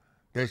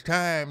 There's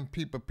time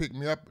people pick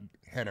me up,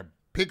 had a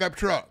pickup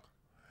truck.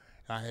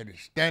 I had to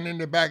stand in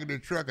the back of the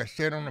truck. I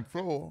sat on the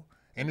floor,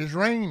 and it's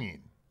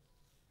raining.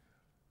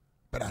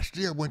 But I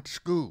still went to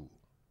school,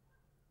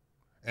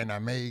 and I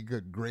made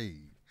good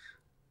grades.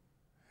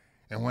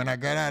 And when I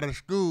got out of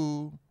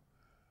school,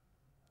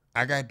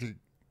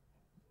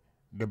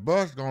 the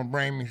bus gonna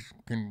bring me,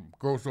 can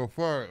go so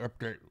far up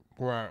to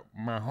where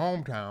my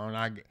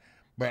hometown,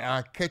 but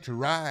I catch a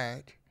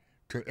ride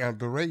to El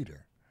Dorado,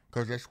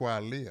 because that's where I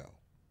live.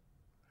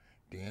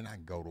 Then I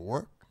go to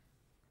work.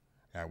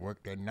 I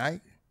worked at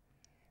night,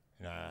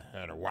 and I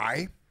had a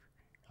wife,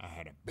 I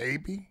had a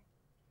baby,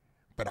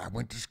 but I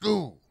went to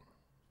school.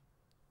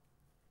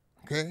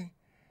 Okay?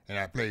 And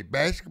I played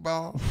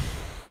basketball.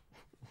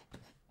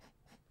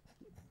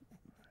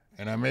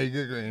 And I made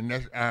good,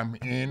 and I'm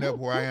end up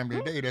where I am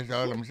today. That's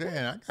all I'm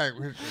saying. So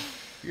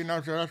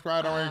that's why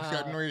I don't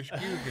accept no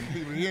excuse. And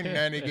people here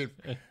now, they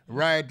get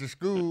ride to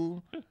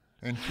school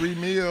and free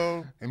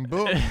meal and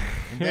books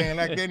and things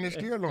like that, and they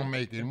still don't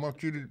make it. And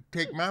want you to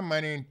take my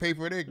money and pay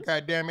for their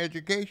goddamn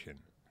education.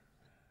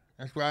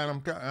 That's why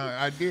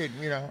I did,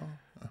 You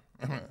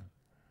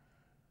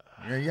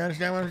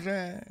understand what I'm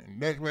saying?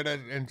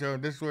 And so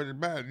this is what it's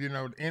about.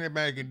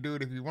 Anybody can do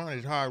it if you want.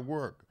 It's hard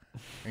work.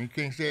 And you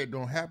can't say it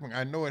don't happen.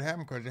 I know it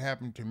happened because it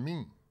happened to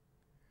me.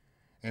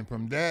 And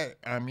from that,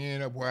 I'm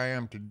ending up where I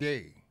am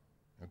today.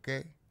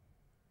 Okay?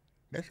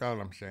 That's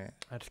all I'm saying.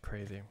 That's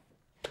crazy.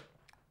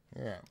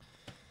 Yeah.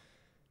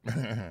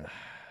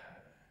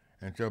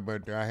 And so,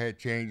 but I had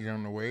changes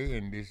on the way,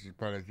 and this is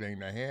probably the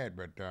thing I had.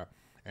 But,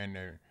 and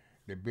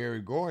the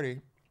Berry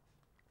Gordy,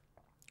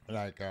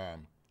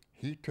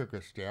 he took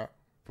a step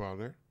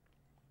further,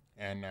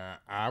 and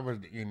I was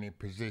in a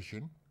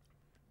position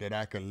that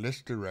I could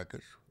list the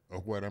records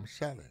of what I'm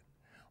selling.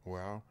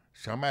 Well,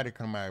 somebody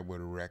come out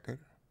with a record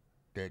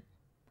that,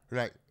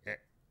 like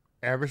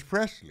Elvis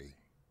Presley,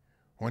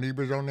 when he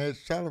was on that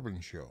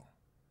Sullivan show,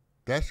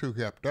 that's who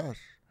helped us.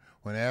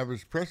 When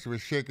Elvis Presley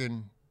was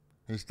shaking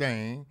his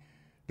thing,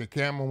 the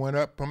camera went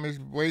up from his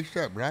waist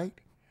up, right?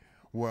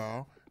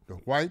 Well, the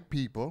white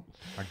people,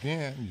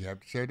 again, you have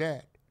to say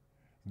that,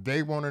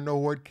 they want to know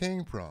where it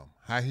came from,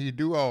 how he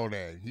do all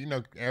that. You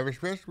know, Elvis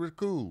Presley was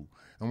cool.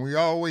 And we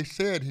always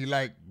said he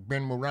liked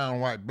being around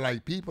white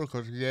black people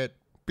because he had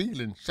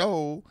feeling,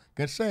 soul,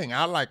 can sing.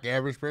 I like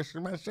Elvis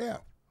Presley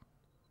myself.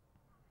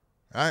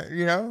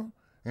 You know,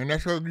 and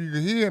that's what you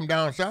could hear him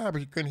down south,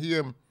 but you couldn't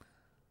hear him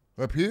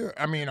up here.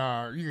 I mean,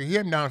 you could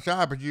hear him down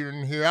south, but you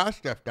didn't hear our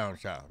stuff down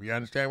south. You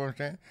understand what I'm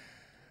saying?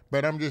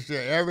 But I'm just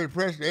saying, Elvis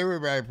Presley,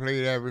 everybody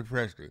played Elvis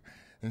Presley.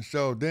 And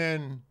so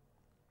then,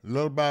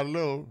 little by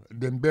little,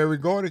 then Berry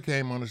Gordy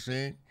came on the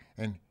scene,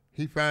 and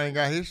he finally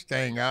got his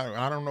thing out.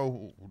 I don't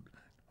know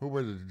who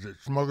was it,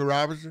 Smokey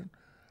Robinson?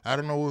 I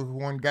don't know which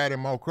one got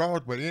him all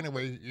crossed, but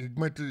anyway, he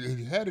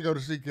had to go to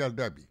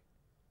CKLW.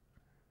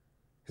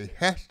 He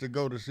has to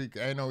go to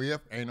CKLW. Ain't no if,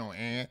 ain't no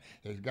and.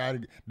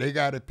 They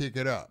got to pick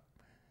it up,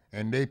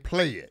 and they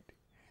play it.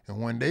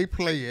 And when they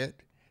play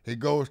it, it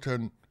goes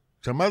to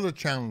some other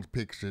channels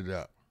picks it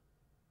up.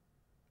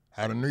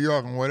 Out of New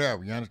York and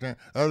whatever, you understand?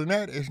 Other than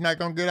that, it's not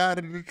going to get out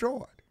of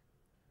Detroit.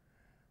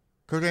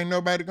 Because ain't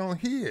nobody going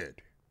to hear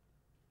it.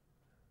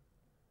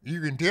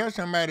 You can tell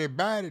somebody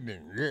about it,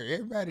 and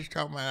everybody's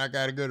talking about I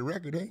got a good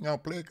record. They ain't going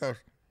to play because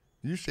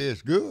you say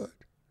it's good.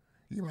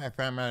 You might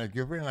find out a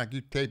girlfriend like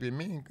you taping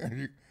me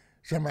and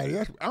somebody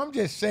else. I'm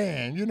just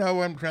saying, you know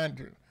what I'm trying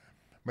to.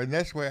 But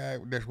that's what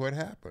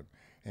happened.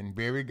 And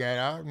Berry got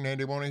out, and then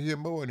they want to hear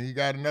more, and he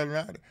got another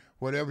out.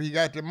 Whatever he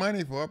got the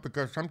money for,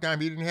 because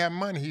sometimes he didn't have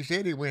money. He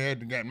said he had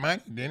to get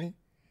money, didn't he?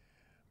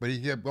 But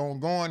he kept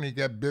going. He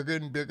got bigger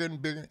and bigger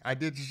and bigger. I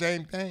did the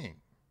same thing.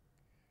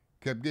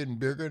 Kept getting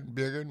bigger and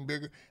bigger and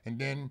bigger. And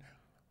then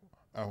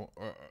I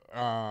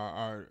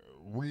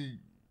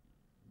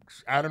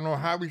don't know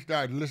how we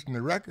started listening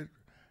to records,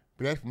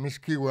 but that's Miss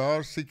Key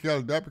Wells,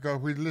 CKLW, because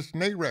we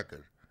listen to their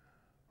records.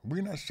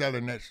 We're not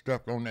selling that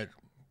stuff on that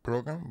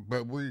program,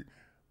 but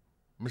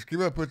Miss Key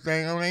Wells put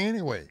things on there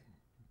anyway.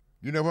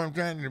 You know what I'm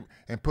saying?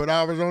 And put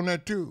ours on there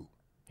too.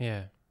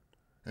 Yeah.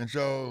 And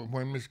so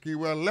when Miss Key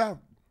Wells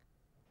left,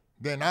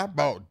 then I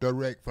bought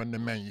direct from the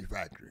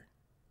manufacturer.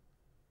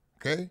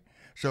 Okay?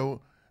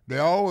 So they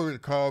always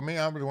call me.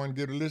 I was the one to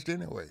get a list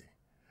anyway.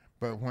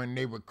 But when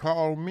they would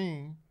call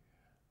me,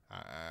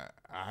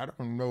 I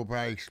don't know if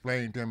I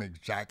explained to them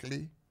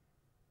exactly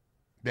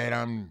that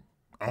I'm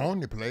on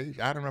the place.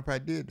 I don't know if I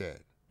did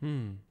that.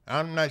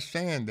 I'm not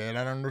saying that.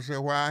 I don't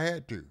know why I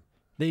had to.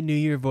 They knew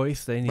your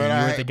voice. They knew you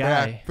were the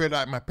guy. But I filled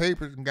out my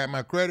papers and got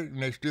my credit,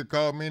 and they still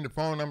called me, and the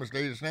phone number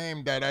stayed the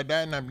same,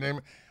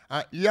 and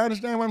you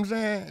understand what I'm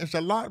saying? It's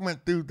a lot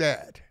went through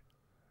that.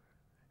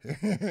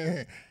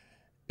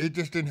 It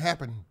just didn't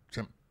happen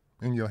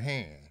in your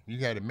hand. You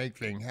got to make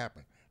things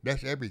happen.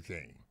 That's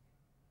everything.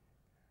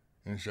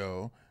 And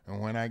so,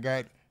 and when I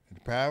got the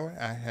power,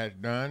 I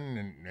had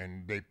done,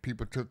 and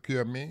people took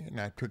care of me,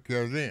 and I took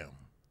care of them.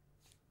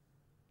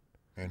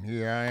 And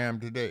here I am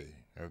today,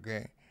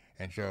 okay?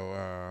 And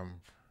so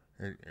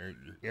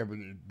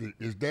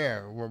it's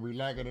there, whether we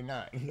like it or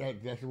not.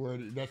 That's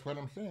what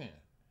I'm saying.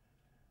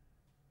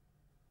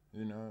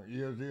 You know,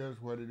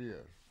 is what it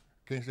is.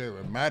 Can't say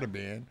it might have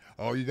been.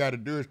 All you got to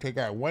do is take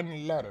out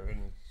one letter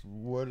and it's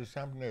word or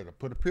something there, or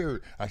put a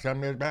period or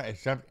something else about it.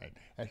 Something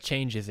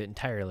changes it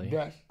entirely.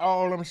 That's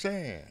all I'm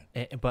saying.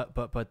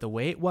 But the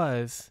way it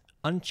was,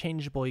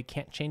 unchangeable. You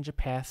can't change the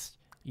past.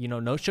 You know,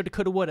 no shoulda,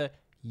 coulda, woulda.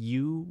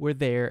 You were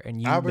there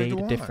and you made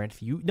a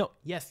difference. You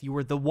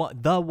were the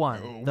one.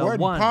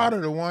 Part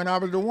of the one. I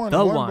was the one.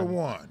 The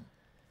one.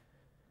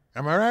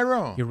 Am I right or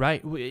wrong? You're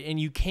right. And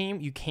you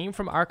came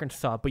from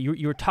Arkansas, but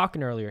you were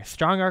talking earlier.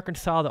 Strong,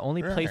 Arkansas, the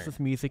only place with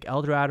music.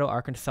 El Dorado,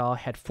 Arkansas,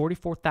 had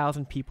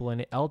 44,000 people in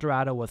it. El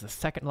Dorado was the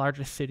second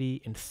largest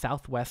city in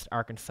southwest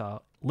Arkansas.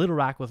 Little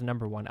Rock was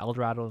number 1. El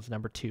Dorado was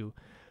number 2.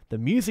 The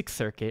music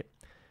circuit,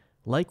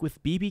 like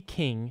with B.B.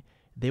 King,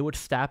 they would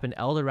stop in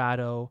El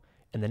Dorado,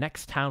 and the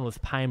next town was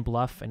Pine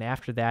Bluff, and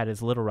after that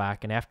is Little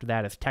Rock, and after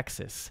that is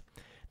Texas.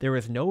 There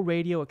was no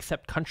radio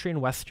except country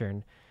and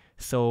western,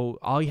 so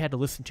all you had to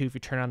listen to if you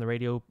turn on the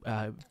radio...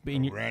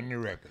 brand new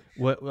records.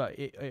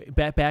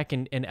 Back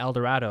in El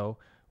Dorado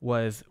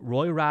was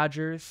Roy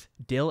Rogers,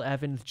 Dale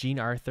Evans, Gene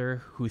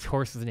Arthur, whose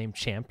horse was named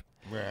Champ.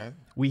 Right.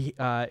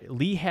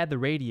 Lee had the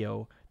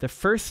radio. The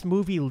first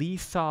movie Lee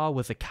saw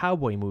was a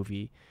cowboy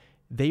movie.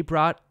 They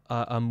brought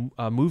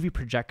a movie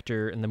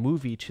projector in the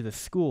movie to the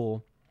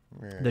school...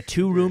 the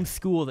 2-room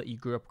school that you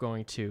grew up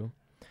going to,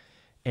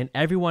 and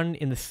everyone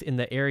in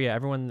the area,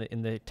 everyone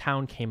in the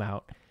town came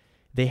out.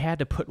 They had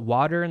to put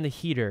water in the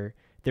heater.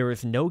 There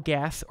was no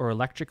gas or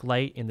electric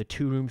light in the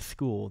 2-room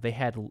school. They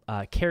had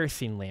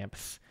kerosene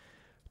lamps,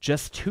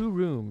 just 2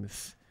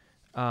 rooms.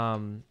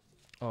 I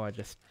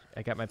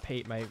got my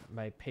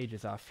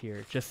pages off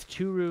here. Just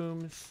 2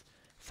 rooms,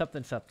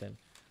 something.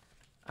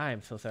 I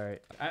am so sorry.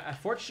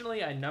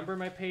 Fortunately, I number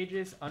my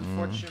pages.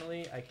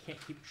 Unfortunately, I can't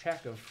keep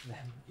track of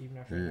them even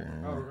after.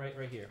 Oh, right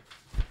here.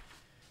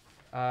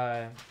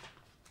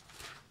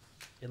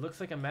 It looks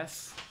like a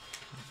mess.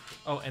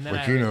 Oh, and then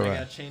I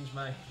gotta change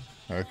my.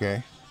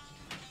 Okay.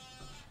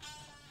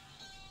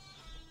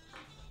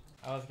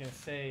 I was gonna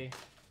say,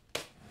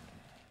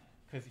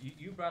 because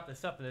you brought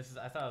this up, and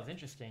I thought it was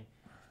interesting.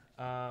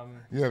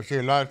 Yeah, see,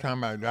 a lot of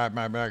time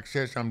I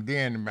said something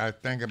then, and I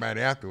think about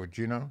it afterwards,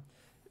 you know?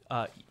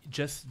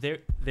 Just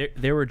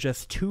there were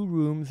just 2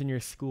 rooms in your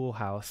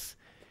schoolhouse.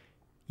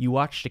 You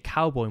watched a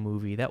cowboy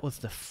movie. That was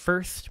the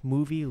first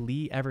movie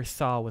Lee ever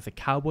saw, was a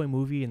cowboy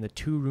movie in the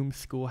 2-room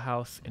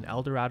schoolhouse in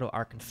El Dorado,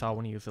 Arkansas,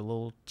 when he was a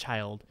little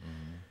child.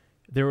 Mm-hmm.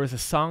 There was a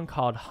song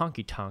called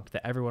Honky Tonk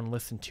that everyone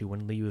listened to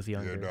when Lee was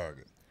younger. Yeah, dog.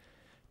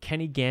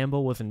 Kenny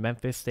Gamble was in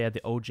Memphis. They had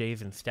the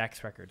OJs and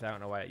Stax records. I don't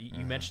know why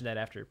you mentioned that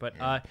after, but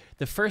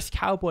the first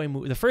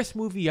the first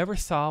movie you ever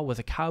saw was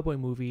a cowboy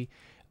movie.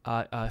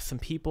 Some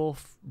people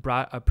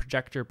brought a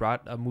projector,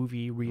 brought a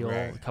movie reel,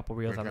 a couple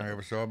reels on it. I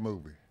never saw a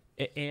movie.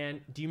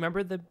 And do you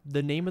remember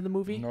the name of the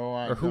movie? No,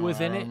 I or who was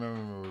in it? I don't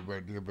remember the movie,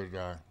 but it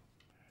was,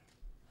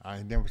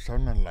 I never saw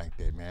nothing like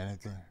that, man.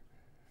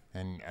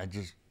 And I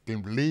just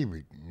didn't believe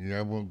it. You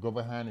know, we'll go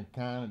behind the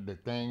counter, the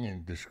thing,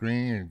 and the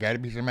screen, and got to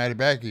be somebody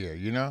back here,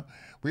 you know?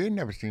 We ain't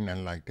never seen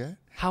nothing like that.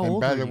 How and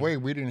old by were the you? way,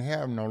 we didn't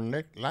have no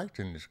lights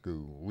in the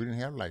school. We didn't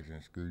have lights in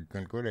the school. You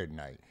couldn't go that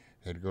night.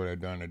 You had to go there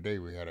during the day.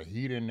 We had a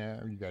heater in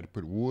there. You got to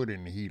put wood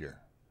in the heater.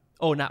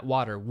 Oh, not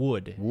water,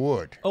 wood.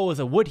 Wood. Oh, it was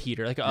a wood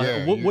heater, like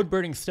a wood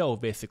burning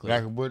stove, basically.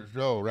 Like a wood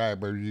stove, right?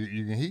 But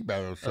you can heat by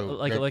those. So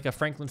like a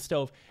Franklin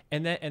stove,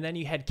 and then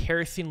you had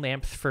kerosene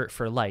lamps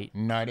for light.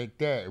 Not at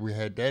that. We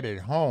had that at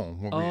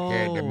home when we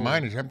had the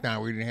money.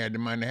 Sometimes we didn't have the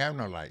money to have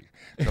no lights.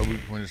 So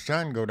when the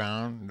sun go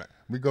down,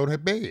 we go to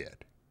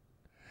bed.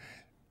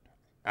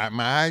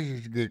 My eyes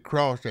used to get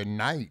crossed at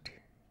night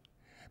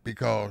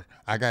because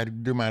I got to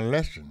do my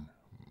lesson.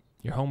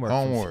 Your homework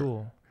from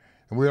school.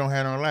 And we don't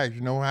have no lights. You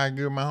know how I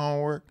do my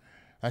homework?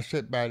 I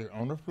sit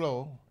on the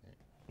floor,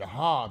 the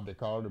hob, they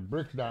call it, the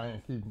bricks down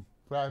and keep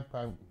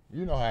popping.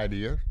 You know how it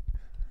is.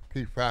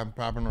 Keep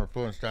popping on the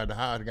floor inside the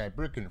house. I got a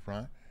brick in the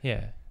front.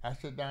 Yeah. I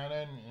sit down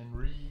there and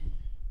read,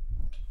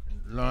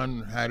 and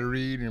learn how to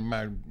read and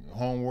my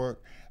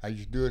homework. I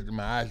used to do it till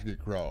my eyes get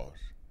crossed.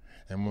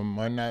 And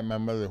one night my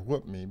mother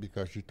whipped me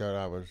because she thought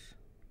I was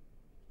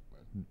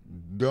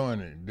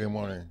doing it. Didn't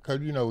want to,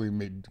 because you know we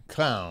made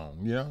clown,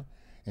 you know?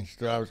 And she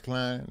thought I was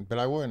clowning, but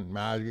I wasn't.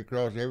 My eyes get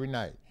crossed every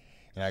night.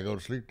 And I go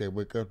to sleep, they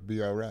wake up to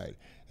be all right.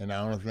 And the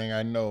only thing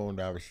I know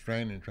that I was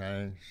training,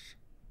 trying,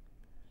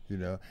 you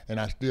know, and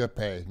I still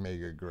passed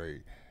made a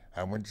grade.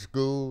 I went to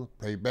school,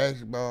 played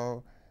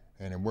basketball,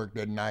 and then worked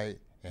at night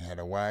and had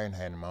a wife and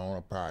had my own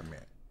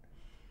apartment.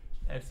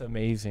 That's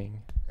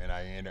amazing. And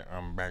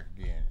I'm back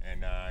again.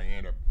 And I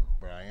end up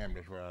where I am.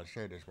 That's why I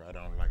said that's why I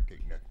don't like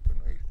taking nothing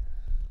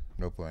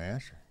for an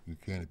answer. You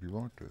can if you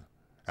want to.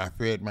 I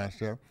fed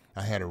myself.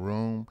 I had a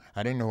room.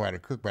 I didn't know how to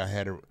cook, but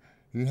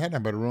you had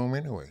nothing but a room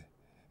anyway.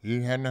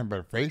 You had nothing but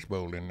a face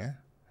bowl in there.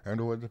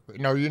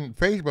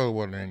 Face bowl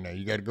wasn't in there.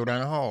 You got to go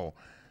down the hall.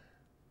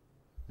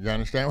 You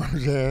understand what I'm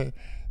saying?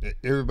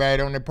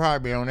 Everybody on the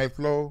apartment on that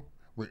floor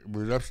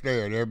was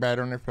upstairs. Everybody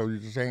on that floor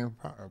used the same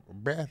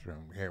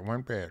bathroom. We had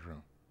one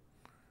bathroom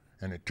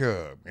and a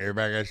tub.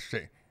 Everybody got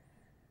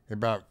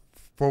about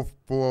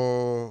about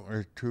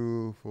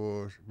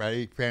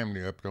 8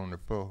 families up on the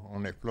floor.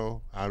 On that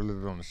floor, I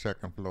lived on the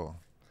second floor.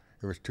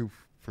 It was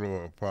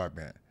 2-floor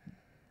apartment,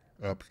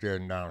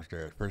 upstairs and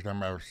downstairs. First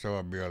time I ever saw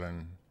a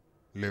building,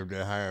 lived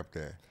that high up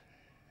there.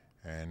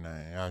 And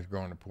I was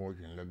going to the porch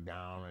and looked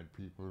down at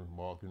people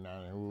walking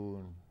down the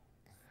hood and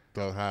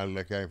thought how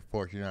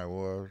fortunate I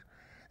was.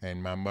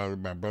 And my brother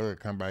would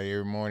come by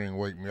every morning and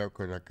wake me up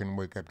because I couldn't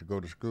wake up to go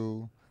to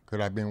school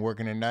because I'd been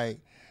working at night.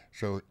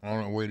 So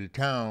on the way to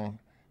town,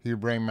 he'd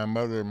bring my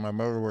mother. My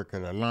mother worked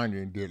at a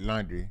laundry and did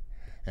laundry.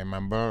 And my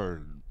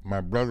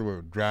brother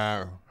would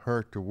drive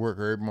her to work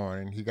every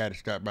morning. He got to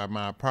stop by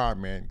my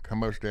apartment,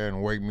 come upstairs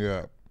and wake me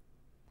up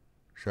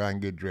so I can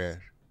get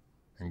dressed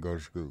and go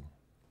to school.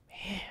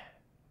 Man.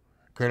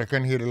 Because I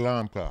couldn't hear the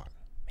alarm clock.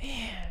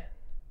 Man.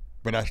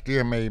 But I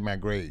still made my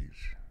grades.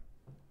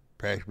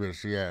 Passed with a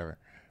Sierra.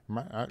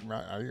 I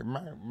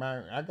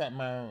got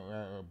my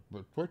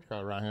what you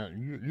call around here.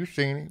 You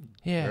seen it?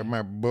 Yeah.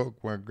 My book,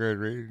 my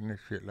graduation and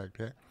shit like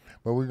that.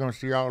 But we're gonna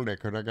see all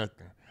that because I got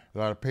a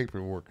lot of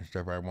paperwork and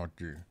stuff I want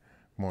to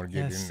get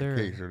in the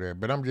case of that.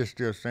 But I'm just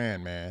still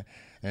saying, man,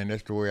 and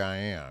that's the way I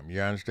am.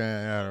 You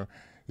understand?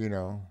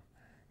 You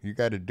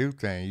got to do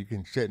things. You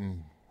can sit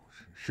and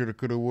shoulda,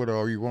 coulda, woulda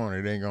all you want.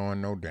 It ain't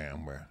going no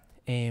damn well.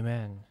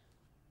 Amen.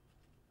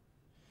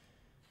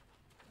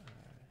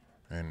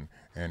 And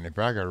if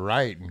I could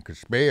write and could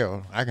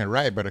spell, I can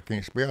write, but I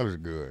can't spell as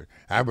good.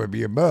 I would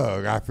be a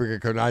bug. I figure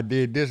because I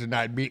did this and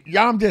I'd be.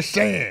 Yeah, I'm just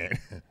saying.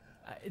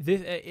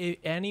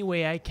 Any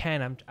way I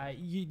can.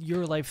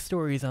 Your life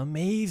story is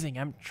amazing.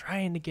 I'm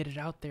trying to get it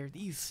out there.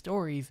 These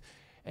stories,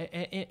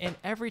 and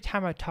every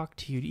time I talk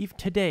to you, even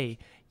today,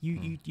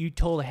 you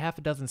told a half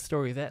a dozen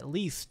stories at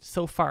least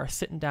so far,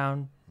 sitting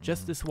down.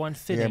 Just this one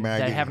sitting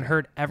that I haven't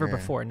heard ever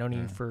before. Known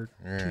you for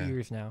 2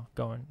 years now,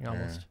 going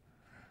almost.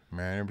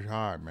 Man, it was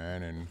hard,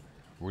 man, and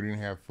we didn't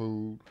have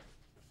food,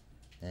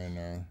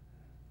 and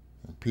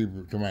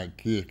people, my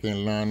kids can't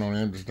learn on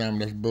empty stomach.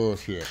 That's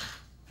bullshit.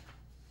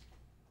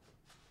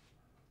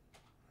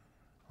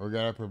 We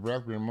got up for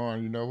breakfast in the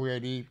morning. You know what we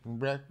had to eat for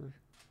breakfast?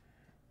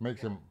 Make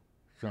some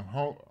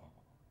hoe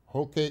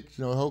cakes.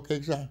 You know what hoe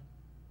cakes are?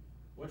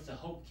 What's a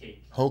hoe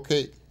cake? Hoe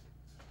cake.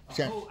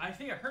 I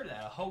think I heard of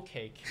that. A hoe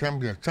cake.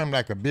 Something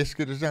like a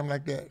biscuit or something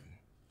like that.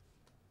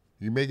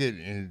 You make it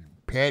and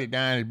pat it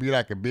down. It'd be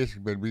like a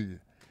biscuit, but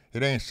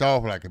it ain't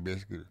soft like a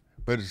biscuit.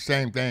 But it's the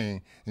same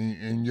thing.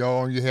 And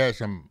you had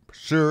some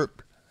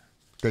syrup,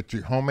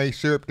 homemade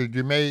syrup that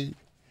you made.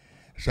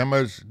 Some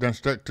of it's done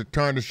stuck to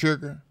turn to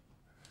sugar.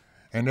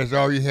 And that's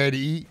all you had to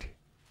eat.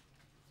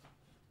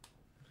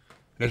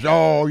 That's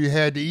all you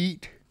had to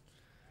eat.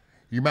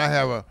 You might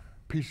have a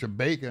piece of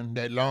bacon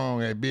that long,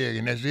 that big,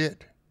 and that's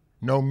it.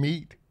 No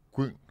meat.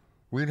 We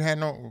didn't have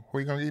no,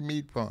 where you gonna get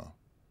meat from?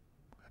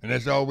 And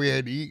that's all we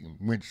had to eat.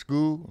 Went to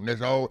school, and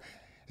that's all.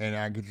 And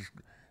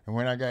and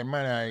when I got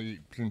money, I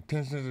eat 10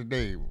 cents a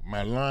day.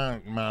 My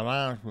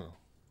allowance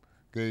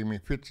gave me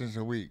 50 cents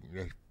a week.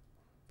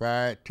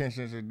 That's 10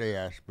 cents a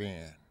day I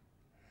spend.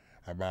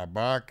 I buy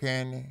bar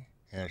candy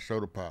and a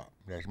soda pop.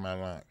 That's my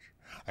lunch.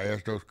 I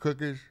ask those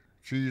cookies,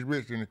 cheese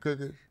grits in the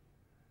cookies,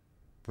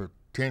 for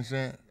 10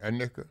 cents, a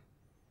nickel,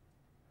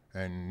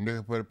 and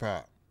nickel for the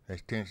pop.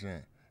 That's 10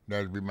 cents.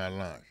 That would be my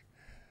lunch.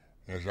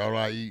 That's all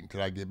I eat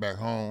until I get back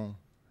home.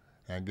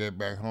 And I get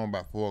back home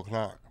by 4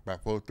 o'clock, by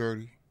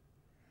 4:30.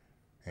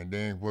 And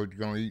then we're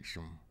gonna eat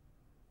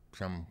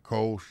some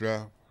cold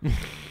stuff,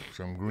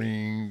 some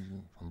greens,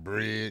 some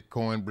bread,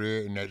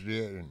 cornbread, and that's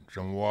it, and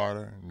some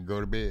water, and go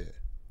to bed.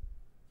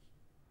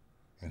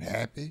 And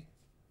happy.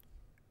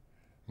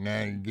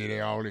 Now you get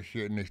all this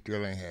shit and they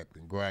still ain't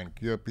happy. Go out and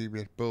kill people,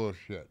 that's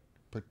bullshit.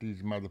 Put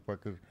these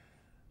motherfuckers,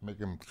 make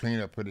them clean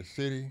up for the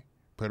city,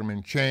 put them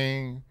in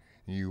chains,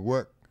 and you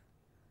work,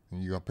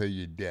 and you're gonna pay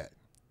your debt.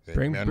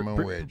 Minimum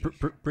wages.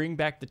 Bring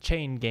back the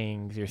chain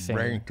gangs, you're saying.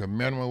 Bring it to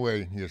minimum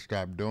wage, and you'll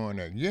stop doing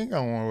that. You ain't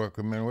gonna wanna work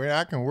a minimum wage.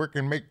 I can work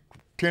and make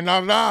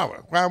 $10 an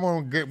hour. Why I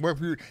wanna work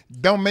for you?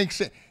 Don't make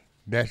sense.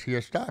 That's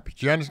your stop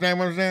it. You understand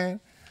what I'm saying?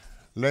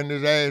 Letting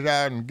his ass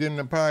out and getting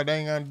the part they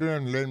ain't gonna do it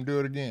and let him do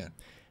it again.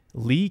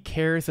 Lee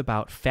cares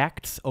about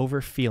facts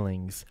over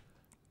feelings.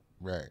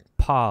 Right.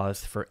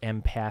 Pause for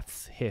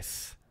empath's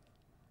hiss.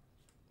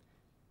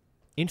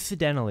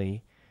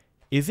 Incidentally,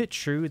 is it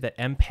true that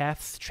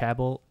empaths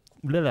travel...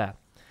 Let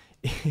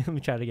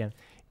me try it again.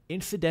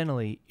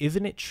 Incidentally,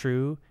 isn't it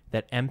true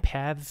that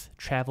empaths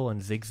travel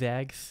in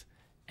zigzags?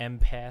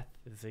 Empath,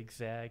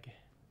 zigzag.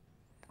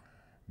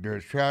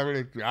 There's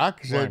traveling. I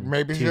could say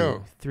maybe 2,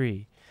 so.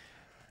 3.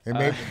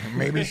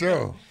 Maybe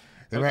so.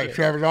 It Okay. might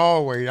travel all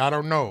the way. I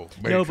don't know,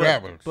 but it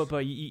travels.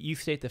 But you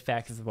state the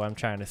facts is what I'm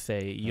trying to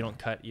say. You don't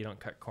cut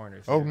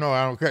corners. Oh here. no,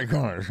 I don't cut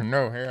corners.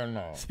 No, hell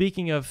no.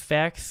 Speaking of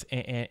facts,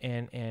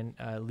 and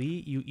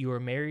Lee, you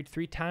were married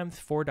 3 times,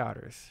 4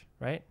 daughters,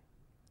 right?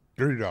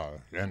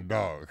 $3 and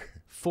dog.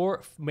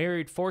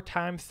 Married 4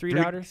 times, 3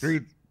 daughters.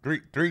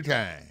 Three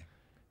times.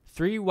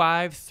 3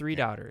 wives, 3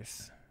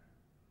 daughters.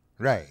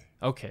 Right.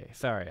 Okay,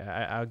 sorry,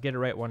 I'll get it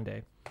right one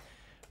day.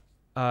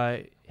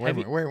 Wait a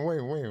minute.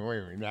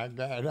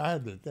 I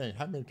had to think.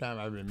 How many times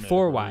I've been married?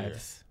 4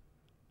 wives.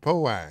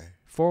 4 wives.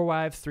 4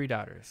 wives, 3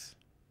 daughters.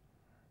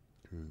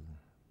 2.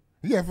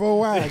 Yeah, 4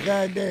 wives.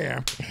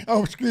 Goddamn.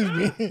 Oh, excuse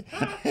me.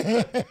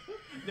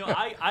 No,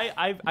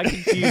 I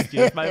confused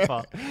you. It's my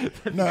fault.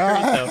 That's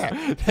No,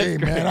 great, though. hey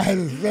man, I had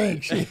to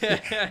think. Shit.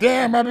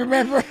 Damn, I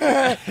remember.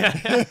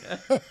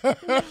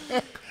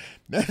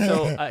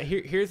 So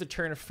here's a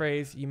turn of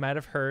phrase you might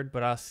have heard,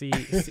 but I'll see.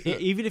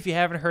 Even if you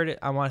haven't heard it,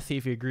 I want to see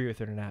if you agree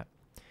with it or not.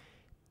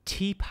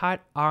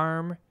 Teapot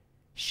arm,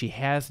 she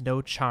has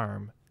no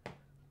charm.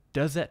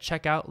 Does that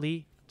check out,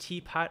 Lee?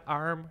 Teapot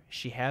arm,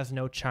 she has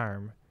no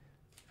charm.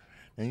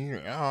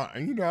 And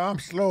I'm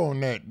slow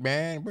on that,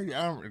 man. But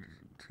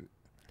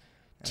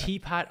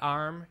Teapot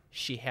arm,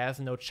 she has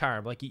no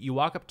charm. Like you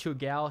walk up to a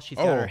gal, she's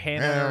got her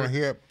hand on her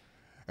hip.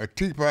 A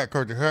teapot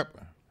cause the hip.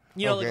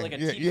 You know, okay. like a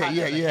teapot.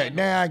 Yeah.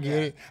 Now I get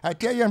it. I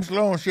tell you, I'm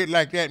slow on shit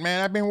like that,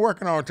 man. I've been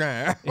working all the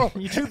time.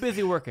 You're too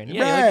busy working.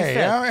 Yeah, right. like you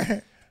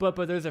said. But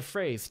there's a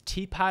phrase,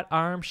 teapot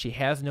arm, she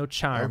has no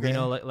charm. Okay. You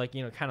know, like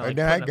kind of like.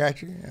 I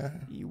got you.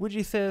 Would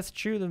you say that's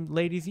true? The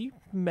ladies, you've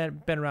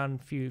been around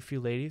a few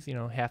ladies. You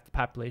know, half the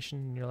population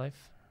in your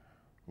life.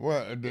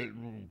 Well, the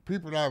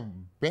people I've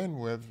been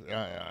with,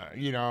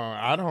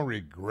 I don't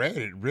regret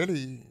it,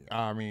 really.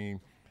 I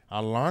mean, I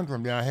learned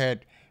from them. I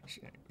had,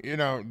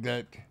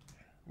 that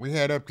we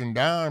had ups and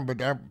downs,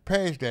 but I'm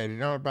past that.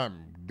 About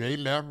they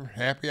left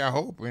happy, I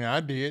hope.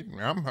 I did.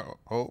 I'm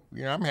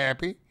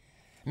happy.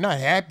 Not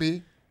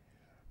happy.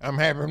 I'm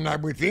happy I'm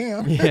not with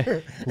them.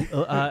 Yeah.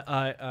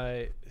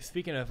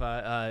 Speaking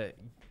of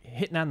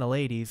hitting on the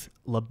ladies,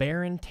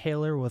 LeBaron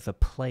Taylor was a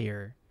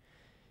player.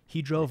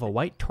 He drove a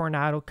white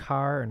Tornado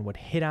car and would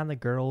hit on the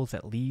girls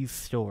at Lee's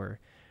store.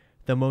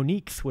 The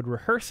Moniques would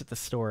rehearse at the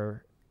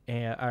store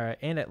and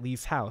at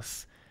Lee's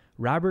house.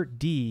 Robert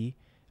D.,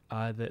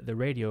 the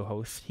radio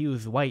host, he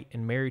was white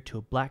and married to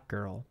a black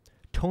girl.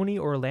 Tony,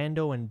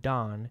 Orlando, and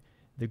Dawn,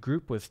 the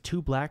group was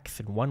 2 blacks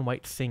and 1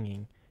 white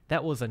singing.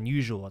 That was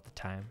unusual at the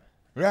time.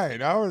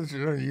 Right, I was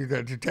use that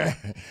at the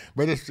time,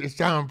 but it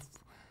sounds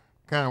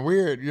kind of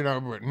weird,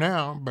 but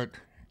now, but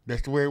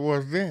that's the way it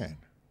was then.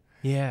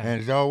 Yeah.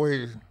 And it's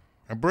always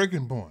a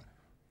breaking point.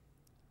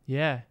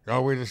 Yeah. It's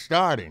always a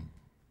starting.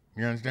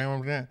 You understand what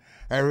I'm saying?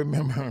 I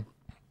remember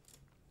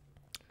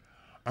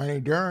Ernie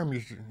Durham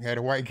had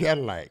a white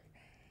Cadillac.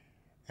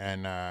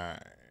 And I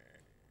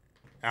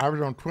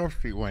was on 12th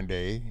Street one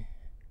day,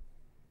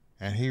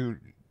 and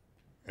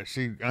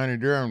see Ernie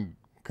Durham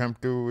come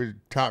through with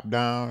top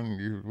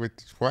down with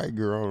this white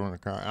girl on the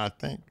car. I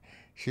think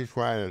she's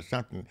white or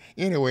something.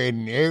 Anyway,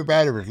 and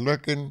everybody was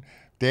looking.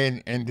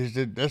 And they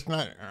said, that's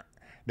not.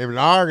 They was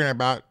arguing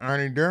about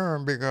Ernie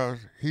Durham because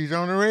he's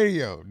on the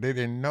radio. They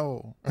didn't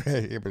know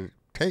it was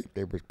tape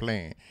they was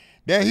playing.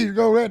 There he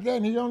go right there,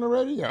 and he's on the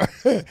radio.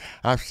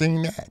 I've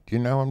seen that. You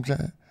know what I'm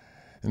saying?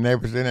 And they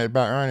was in it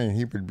about Ernie, and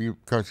he would be,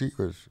 because he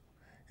was,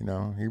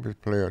 he was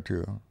player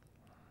too.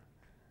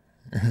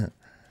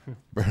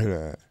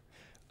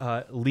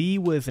 But Lee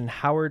was in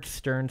Howard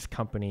Stern's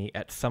company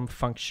at some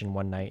function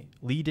one night.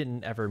 Lee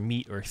didn't ever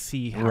meet or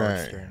see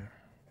Howard Stern.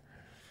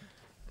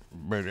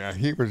 But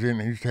he was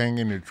hanging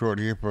in Detroit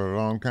here for a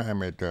long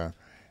time and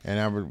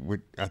I was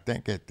I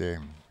think at the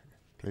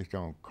place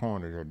on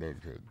corner of the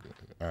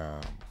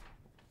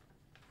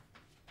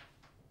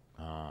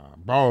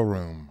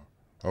ballroom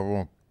over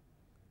on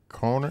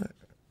corner.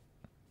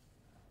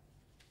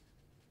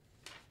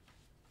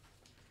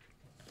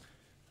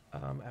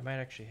 I might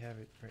actually have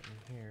it written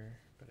here,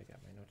 but I got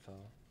my notes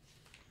all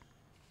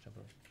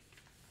jumbled.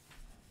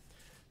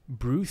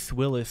 Bruce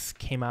Willis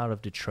came out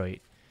of Detroit.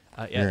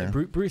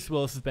 Bruce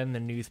Willis has been in the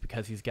news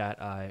because he's got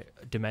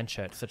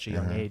dementia at such a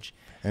young age.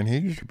 And he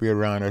used to be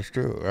around us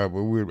too. I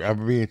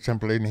would be at some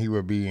place, and he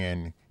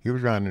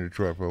was around in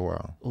Detroit for a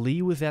while.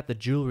 Lee was at the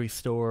jewelry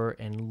store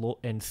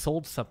and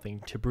sold something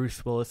to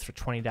Bruce Willis for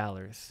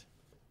 $20.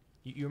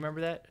 You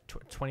remember that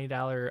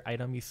 $20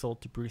 item you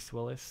sold to Bruce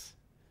Willis,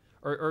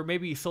 or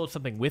maybe you sold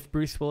something with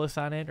Bruce Willis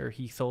on it, or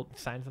he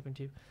signed something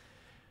to you.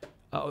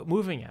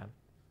 Moving on.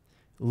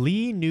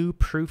 Lee knew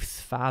Proof's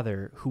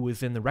father, who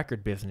was in the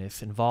record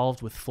business,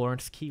 involved with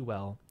Florence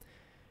Keywell.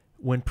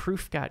 When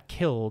Proof got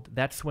killed,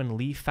 that's when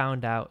Lee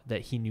found out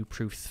that he knew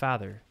Proof's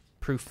father,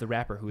 Proof the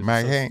rapper, who was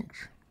Mike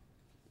Hanks.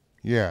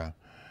 Yeah,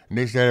 and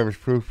they said it was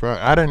Proof.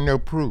 I didn't know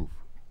Proof.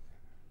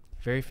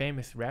 Very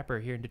famous rapper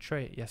here in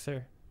Detroit, yes,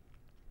 sir.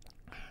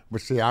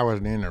 But see, I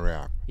wasn't in the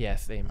rap. Yeah,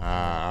 same.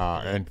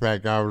 In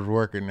fact, I was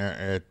working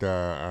at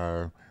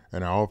in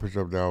the office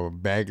of the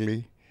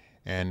Bagley,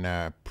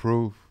 and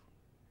Proof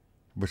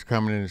was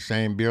coming in the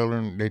same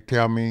building. They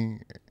tell me,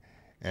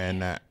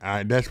 and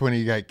that's when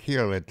he got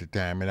killed at the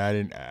time, and I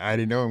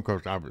didn't know him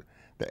because I was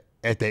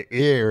at the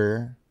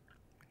area,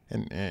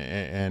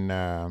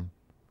 and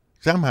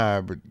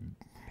somehow, but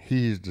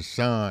he's the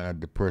son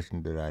of the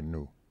person that I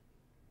knew.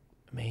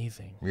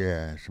 Amazing.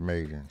 Yeah, it's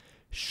amazing.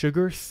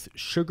 Sugar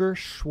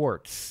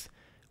Schwartz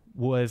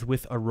was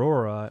with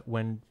Aurora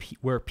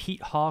where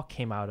Pete Hall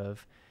came out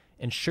of,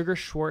 and Sugar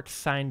Schwartz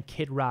signed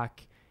Kid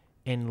Rock,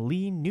 and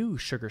Lee knew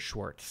Sugar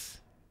Schwartz.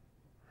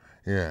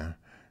 Yeah,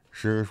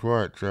 Sugar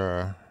Schwartz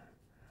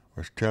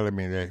was telling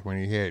me that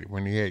when he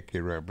had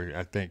Kid Rock, but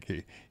I think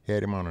he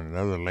had him on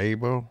another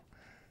label,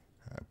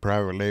 a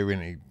private label,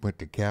 and he went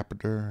to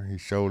Capitol. He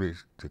sold it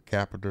to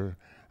Capitol,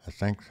 I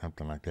think,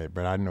 something like that.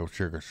 But I know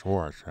Sugar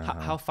Schwartz.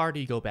 How far do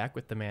you go back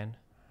with the man?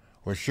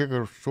 Well,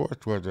 Sugar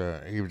Schwartz was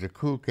a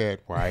cool cat,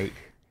 white,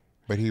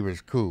 but he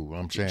was cool.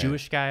 I'm saying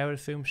Jewish guy, I would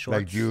assume. Schwartz.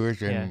 Like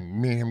Jewish,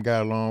 and me and him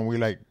got along. We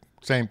like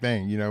same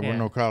thing, with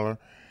no color.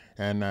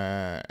 And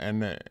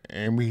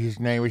his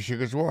name was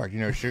Sugar Schwartz.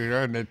 Sugar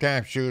at the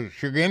time,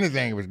 Sugar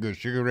anything was good.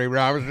 Sugar Ray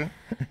Robinson,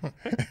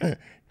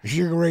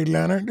 Sugar Ray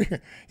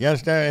Leonard. You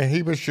understand? And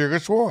he was Sugar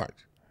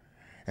Schwartz,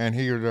 and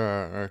he was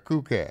a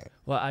cool cat.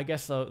 Well, I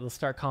guess they'll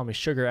start calling me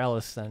Sugar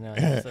Ellis then.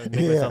 So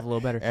make myself a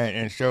little better.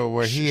 And so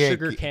he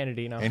Sugar had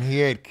Canady, no. And he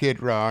had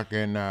Kid Rock,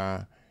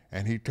 and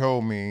he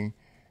told me,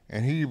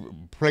 and he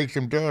played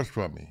some dubs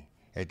for me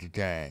at the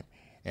time.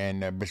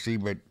 And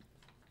but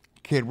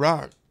Kid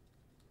Rock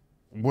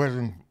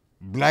wasn't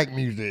black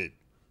music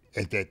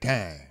at that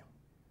time,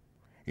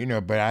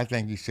 but I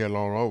think he's still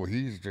all over.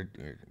 He's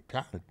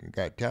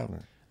got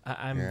talent.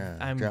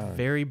 I'm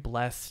very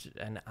blessed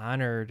and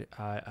honored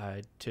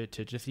to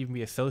just even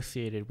be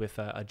associated with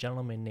a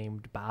gentleman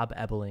named Bob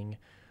Ebeling,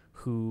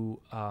 who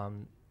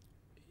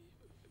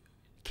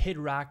Kid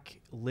Rock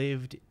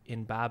lived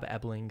in Bob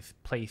Ebeling's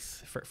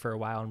place for a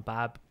while, and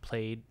Bob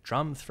played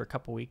drums for a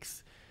couple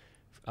weeks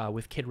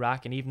with Kid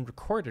Rock, and even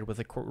recorded with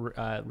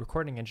a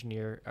recording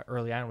engineer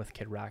early on with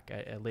Kid Rock,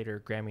 a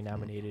later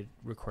Grammy-nominated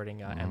recording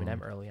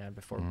Eminem early on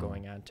before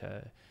going on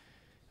to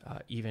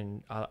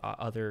even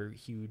other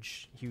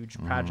huge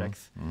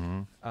projects.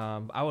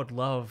 I would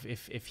love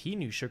if he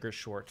knew Sugar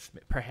Schwartz.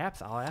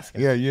 Perhaps I'll ask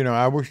him. Yeah,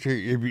 I wish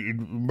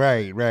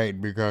right,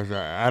 because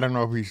I don't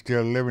know if he's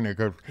still living there,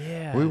 because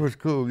we was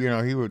cool.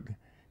 He would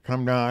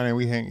come down and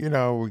we hang,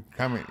 we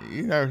come in,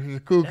 he's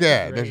a cool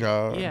cat, that's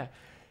all. Yeah.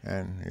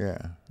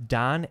 And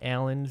Don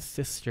Allen's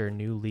sister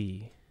knew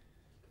Lee.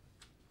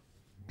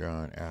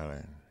 Don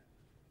Allen.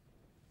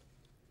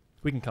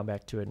 We can come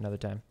back to it another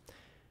time.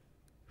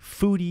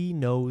 Foodie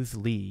knows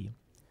Lee.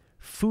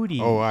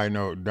 Foodie. Oh, I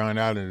know. Don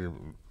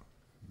Allen,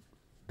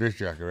 disc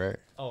jockey, right?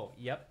 Oh,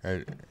 yep.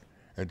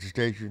 At the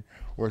station.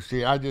 Well,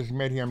 see, I just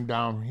met him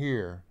down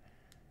here,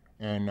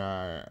 and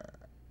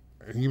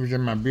he was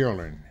in my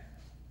building,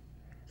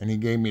 and he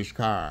gave me his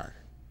card.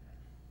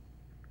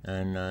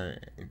 And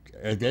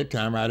at that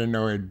time, I didn't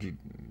know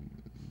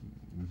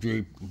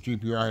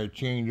GPR had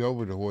changed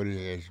over to what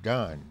it has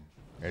done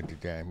at the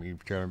time. He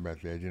was telling me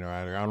about that. You know,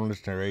 I don't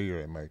listen to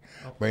radio that much.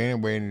 Okay. But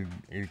anyway,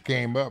 it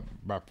came up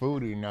by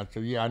Foodie, and I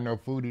said, yeah, I know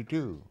Foodie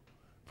too.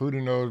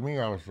 Foodie knows me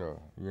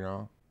also, you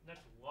know. That's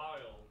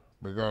wild.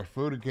 Because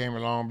Foodie came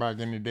along back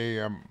in the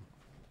day,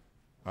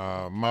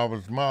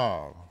 Marvel's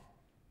Marv.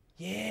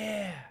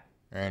 Yeah.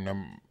 And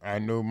I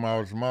knew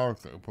Marvel's Marv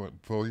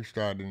before he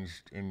started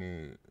in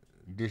the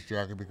disc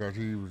jockey, because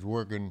he was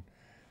working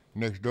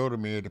next door to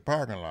me at the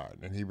parking lot,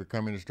 and he would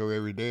come in the store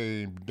every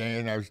day, and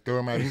then I would throw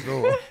him out the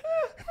store.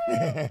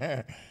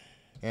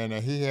 And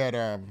he had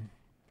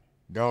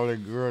all the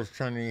girls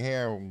turning their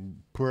hair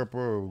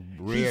purple,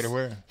 red, or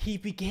whatever. He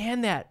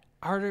began that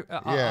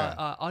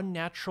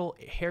unnatural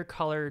hair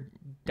color.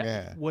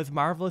 Was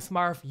Marvelous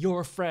Marv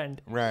your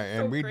friend? Right,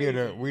 and we did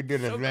a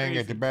thing crazy.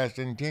 at the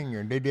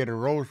Bicentennial. They did a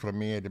rose for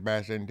me at the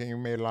Bicentennial. We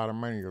made a lot of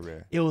money over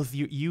there. It was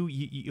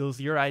it was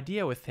your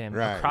idea with him.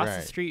 Right, across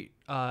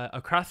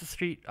the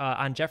street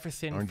on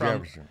Jefferson.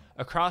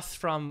 Across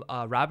from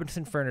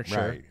Robinson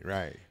Furniture.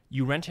 Right.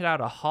 You rented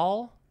out a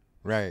hall.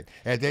 Right.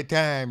 At that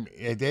time,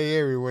 that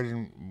area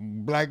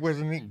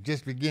wasn't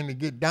just beginning to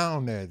get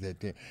down there at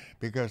that time,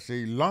 because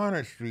see,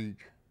 Larned Street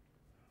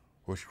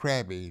was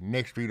crappy,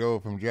 next street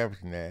over from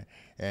Jefferson there,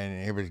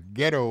 and it was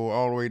ghetto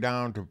all the way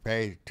down to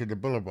the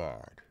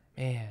boulevard.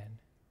 Man.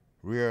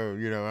 Real,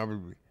 you know, I was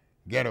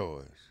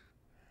ghettos.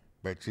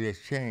 But see,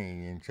 it's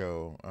changed, and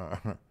so,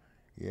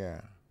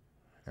 yeah.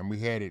 And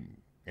we had it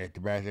at the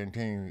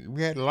Bicentennial.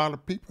 We had a lot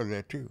of people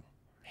there, too.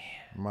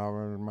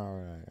 Marv,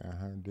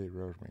 did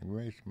rosemary.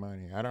 We made some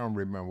money. I don't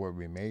remember what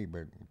we made,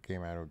 but it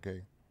came out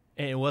okay.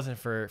 And it wasn't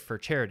for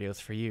charity; it was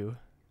for you.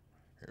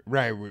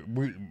 Right.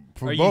 We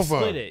for or both you of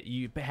split us. it.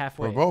 You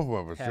halfway. For both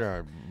of us,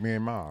 sure. Me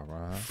and Marv.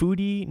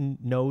 Foodie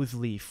knows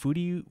Lee.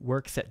 Foodie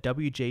works at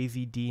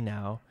WJZD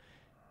now,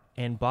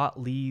 and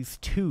bought Lee's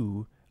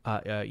your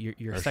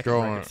second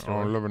record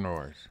store on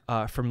Illinois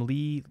from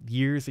Lee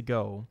years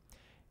ago.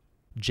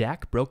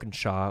 Jack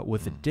Brokenshaw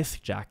was a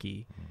disc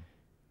jockey.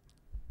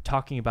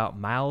 Talking about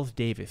Miles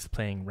Davis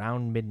playing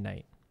Round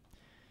Midnight.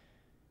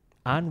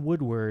 On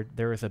Woodward,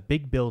 there was a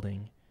big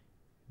building.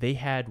 They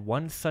had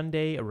one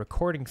Sunday a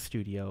recording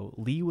studio.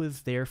 Lee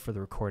was there for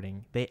the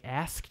recording. They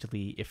asked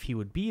Lee if he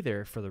would be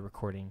there for the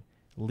recording.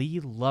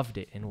 Lee loved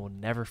it and will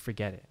never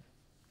forget it.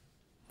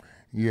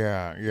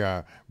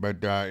 Yeah.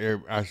 But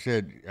I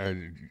said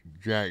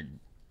Jack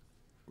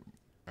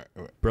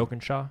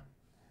Brokenshaw?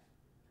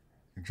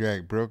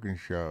 Jack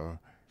Brokenshaw.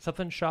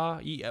 Something Shaw?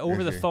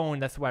 Over the phone,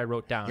 that's what I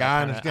wrote down. Yeah,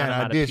 I understand.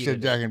 I did say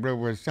Jack and Brooke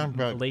was something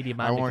about... Lady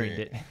Mom agreed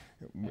it.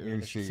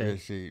 Let's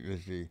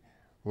see.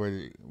 Was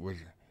it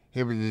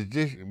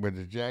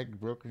Jack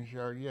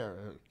Brokenshaw? Yeah,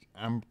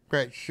 I'm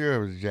quite sure it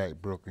was Jack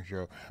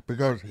Brokenshaw,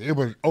 because it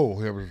was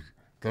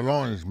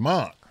Thelonious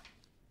Monk.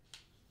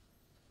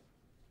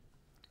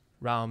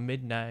 Round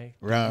midnight.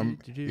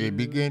 It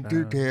began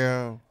to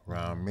tell.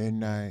 Round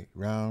midnight.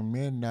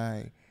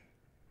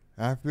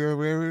 I feel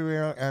very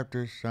well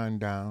after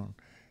sundown.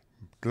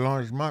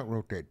 Thelonious Monk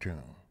wrote that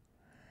tune.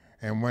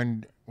 And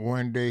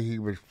one day he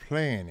was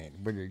playing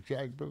it, but the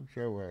Jack Brooks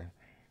show it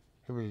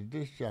was a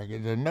disc jockey.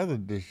 There's another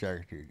disc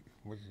jockey.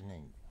 What's his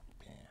name?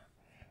 Damn.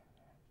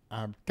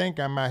 I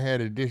think I might have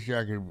had a disc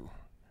jockey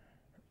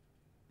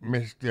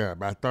mixed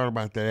up. I thought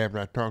about that after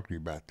I talked to you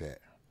about that.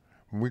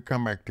 We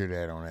come back to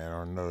that on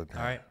another time.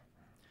 All right.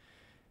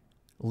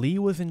 Lee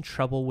was in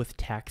trouble with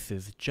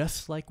taxes,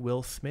 just like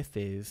Will Smith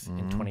is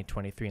in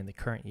 2023, in the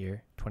current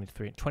year,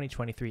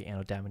 2023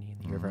 Anno Domini, in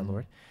the year of our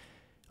Lord.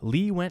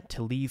 Lee went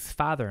to Lee's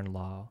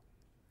father-in-law.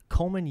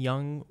 Coleman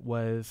Young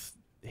was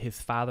his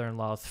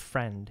father-in-law's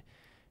friend,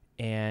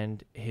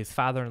 and his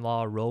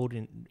father-in-law rode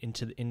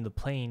in the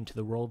plane to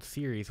the World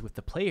Series with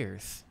the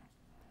players.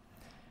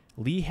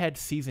 Lee had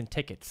season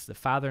tickets. The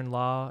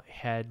father-in-law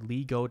had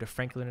Lee go to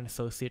Franklin &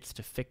 Associates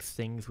to fix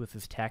things with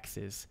his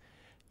taxes.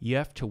 You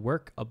have to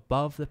work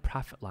above the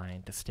profit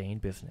line to stay in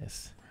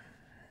business.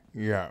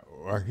 Yeah,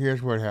 well,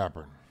 here's what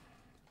happened.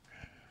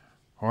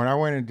 When I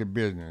went into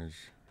business,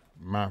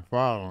 my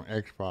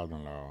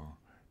ex-father-in-law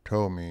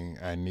told me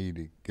I need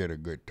to get a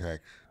good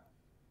tax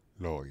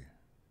lawyer.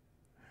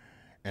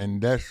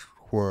 And that's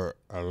where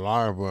a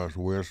lot of us,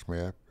 Will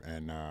Smith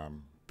and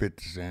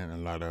 50 Cent, a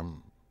lot of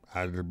them,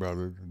 Isley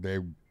Brothers, they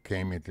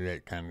came into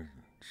that kind of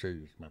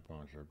serious, my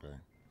phone okay.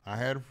 I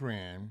had a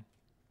friend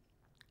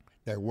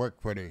that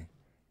worked for the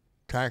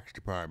tax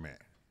department,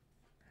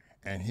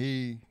 and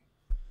he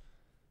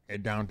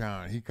at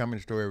downtown, he come in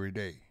the store every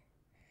day,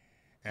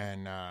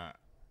 and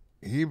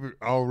he was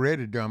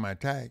already done my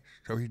tax,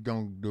 so he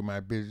don't do my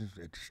business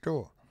at the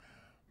store.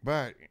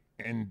 But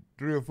in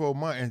 3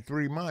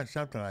 months,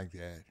 something like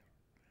that,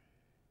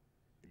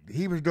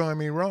 he was doing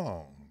me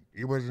wrong.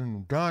 it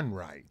wasn't done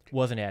right.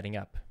 Wasn't adding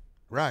up.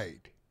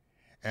 Right.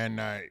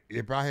 And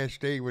if I had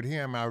stayed with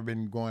him, I would have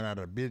been going out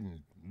of business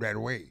right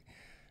away.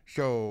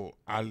 So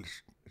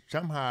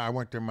somehow I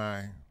went to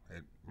my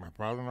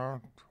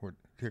father-in-law, who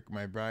took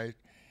my advice,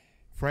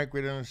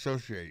 Franklin and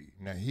Associates.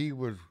 Now, he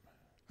was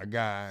a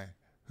guy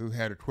who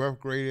had a 12th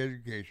grade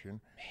education,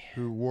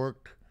 who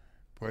worked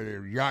for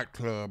the yacht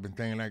club and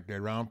things like that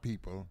around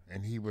people,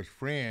 and he was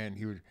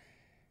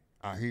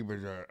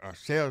a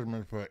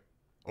salesman for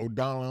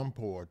O'Donnell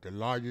Import, the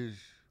largest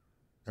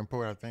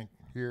import, I think,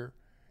 here.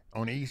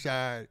 On the east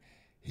side,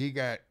 he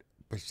got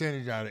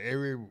percentage out of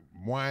every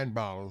wine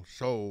bottle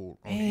sold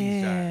on the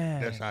east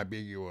side. That's how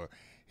big he was.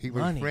 He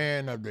was a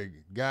friend of the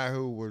guy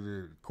who was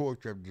the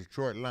coach of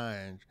Detroit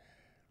Lions,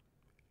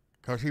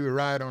 because he would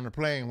ride on the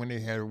plane when they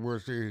had a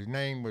World Series. His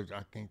name was,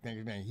 I can't think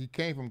of his name. He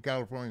came from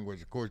California,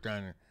 was a coach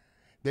down there.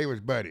 They was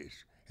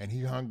buddies, and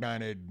he hung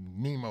down at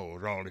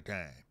Nemo's all the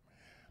time.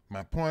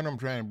 My point I'm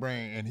trying to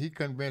bring, and he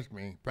convinced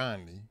me,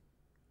 finally,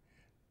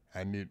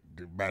 I need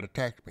to buy the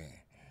tax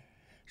man.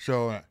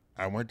 So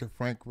I went to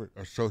Frankfurt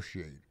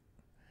Associates,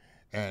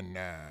 and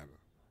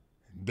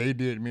they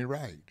did me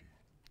right.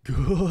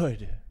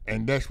 Good.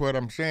 And that's what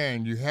I'm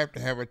saying. You have to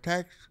have a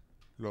tax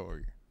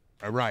lawyer,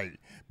 right?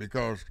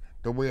 Because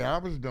the way I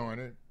was doing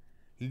it,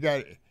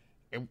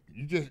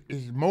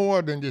 it's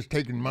more than just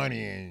taking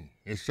money in.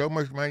 It's so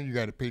much money you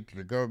got to pay to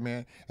the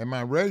government, and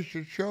my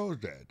register shows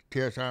that. It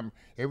tells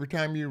every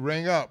time you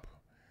ring up,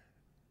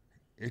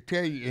 it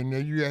tell you, and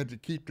then you have to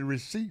keep the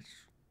receipts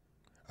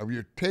of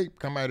your tape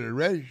come out of the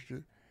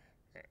register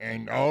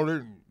and all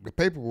the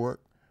paperwork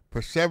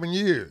for 7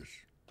 years.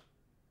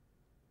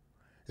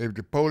 If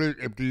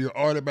you're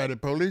ordered by the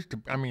police,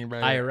 by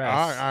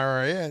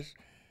IRS,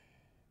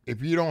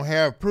 if you don't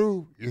have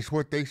proof, it's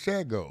what they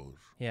said goes.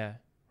 Yeah.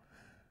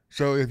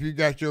 So if you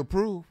got your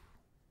proof,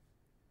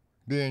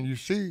 then you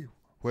see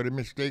where the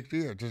mistakes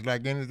is. Just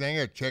like anything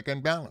else, check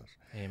and balance.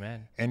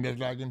 Amen. And just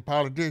like in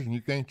politics,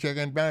 you can't check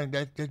and balance.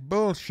 That's just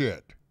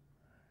bullshit.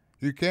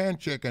 You can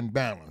check and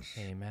balance.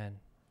 Amen.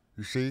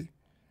 You see?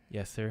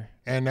 Yes, sir.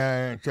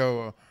 And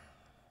so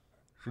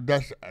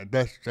that's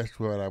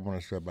what I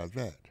want to say about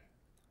that.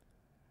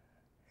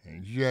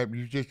 And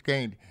you just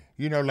can't,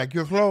 like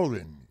your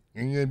clothing.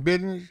 And you're in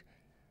business,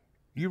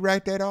 you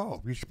write that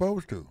off. You're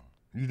supposed to.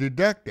 You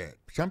deduct that.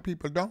 Some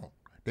people don't.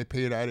 They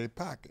pay it out of their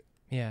pocket.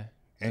 Yeah.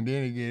 And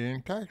then you get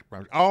in tax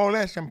problems. All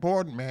that's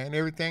important, man.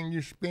 Everything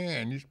you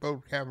spend, you're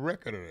supposed to have a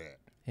record of that.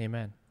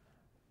 Amen.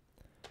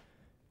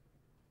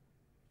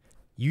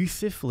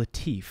 Yusuf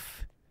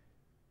Lateef,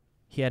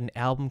 he had an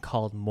album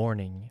called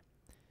Morning.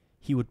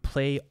 He would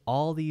play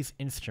all these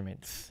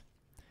instruments.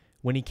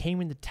 When he came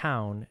into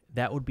town,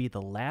 that would be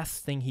the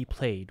last thing he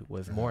played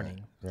was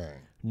Morning. Right.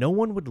 No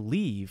one would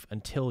leave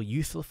until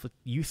Yusuf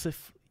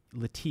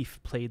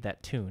Lateef played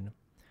that tune.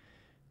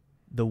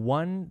 The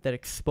one that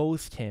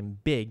exposed him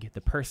big,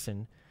 the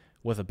person,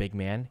 was a big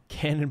man,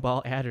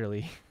 Cannonball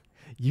Adderley.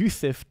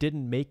 Yusuf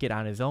didn't make it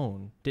on his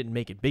own, didn't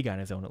make it big on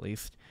his own at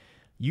least.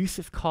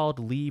 Yusuf called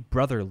Lee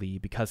Brother Lee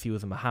because he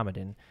was a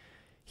Mohammedan.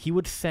 He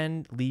would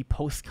send Lee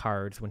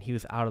postcards when he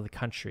was out of the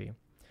country.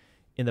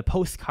 In the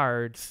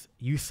postcards,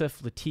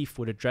 Yusuf Lateef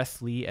would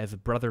address Lee as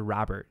Brother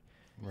Robert.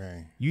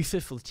 Right.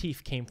 Yusuf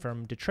Lateef came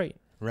from Detroit.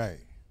 Right.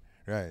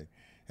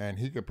 And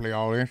he could play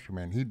all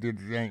instruments. He did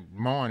the thing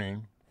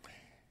Morning.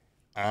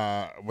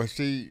 But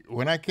see,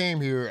 when I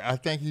came here, I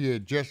think he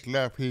had just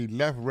left. He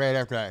left right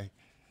after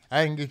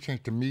I didn't get a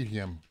chance to meet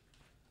him.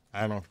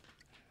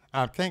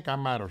 I think I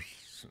might have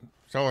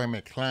saw him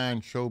at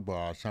Klein Show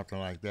Bar or something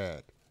like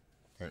that.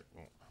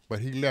 But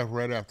he left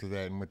right after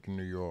that and went to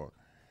New York.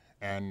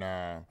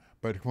 And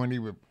but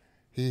when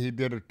he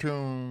did a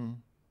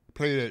tune,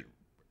 played at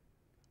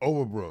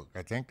Overbrook.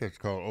 I think that's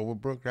called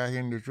Overbrook out here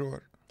in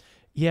Detroit.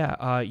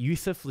 Yeah,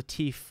 Yusuf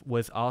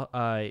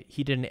Lateef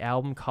he did an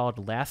album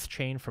called Last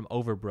Train from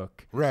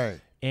Overbrook.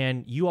 Right.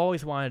 And you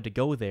always wanted to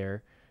go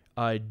there.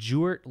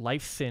 Jewert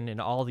Leifson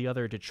and all the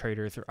other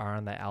Detroiters are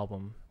on that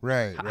album.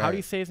 Right. How do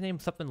you say his name?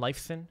 Something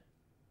Leifson?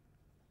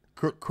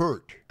 Kurt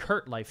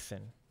Leifson.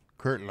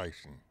 Kurt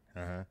Leifson.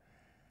 Uh-huh.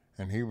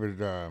 And he was,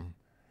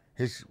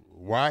 his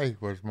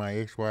wife was my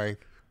ex-wife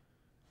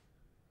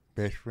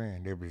best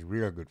friend. They was a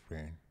real good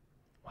friend.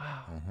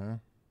 Wow. Uh-huh.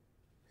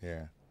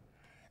 Yeah.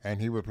 And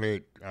he would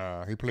play,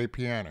 he played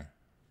piano.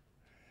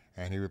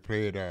 And he would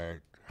play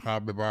at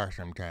Hobby Bar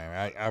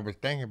sometime. I was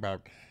thinking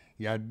about,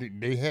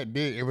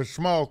 it was a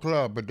small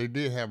club, but they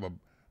did have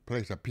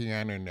a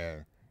piano in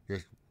there. You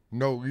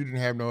didn't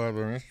have no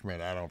other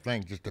instrument, I don't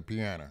think, just a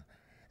piano.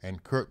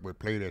 And Kurt would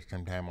play that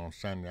sometime on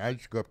Sunday. I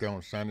used to go up there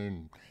on Sunday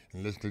and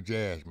listen to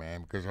jazz,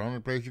 man, because the only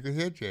place you could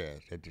hear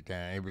jazz at the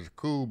time. It was a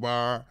cool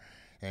bar,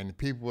 and the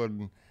people were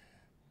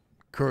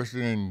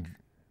cursing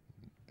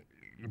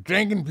and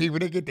drinking people.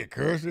 They get to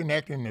cursing,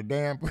 acting the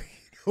damn. You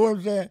know what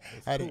I'm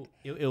saying?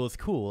 It was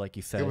cool, like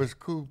you said. It was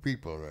cool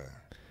people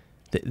there.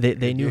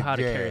 They knew how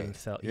to carry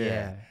themselves.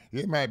 Yeah.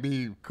 It might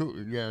be cool.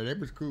 Yeah, that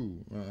was cool.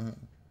 Uh-huh.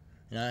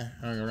 And I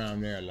hung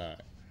around there a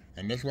lot.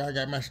 And that's why I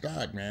got my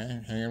start,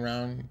 man, hanging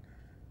around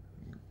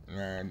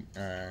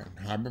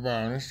Hobby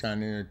Bar on this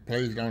Sunday. It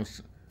plays on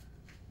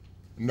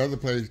another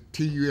place.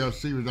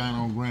 TULC was down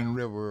on Grand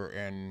River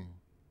and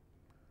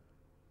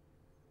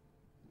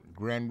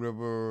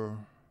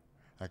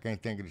I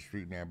can't think of the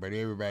street now, but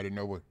everybody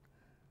know what,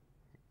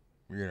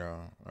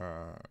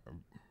 I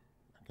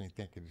can't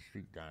think of the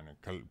street down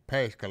there.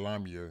 Past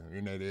Columbia,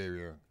 in that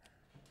area.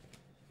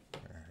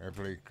 That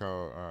place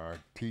called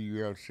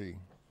TULC.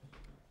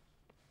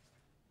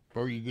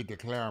 Before you get to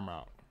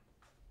Claremont.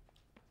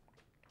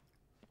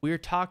 We were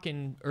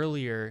talking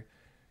earlier.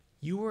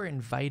 You were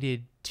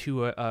invited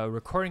to a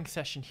recording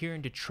session here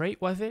in Detroit,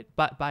 was it?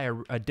 By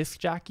a disc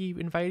jockey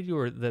invited you,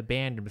 or the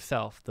band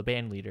himself, the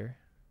band leader?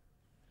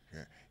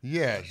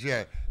 Yes.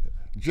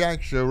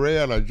 Jack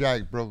Sherrill or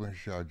Jack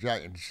Brokenshaw.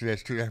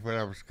 That's what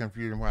I was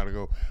confused a while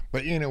ago.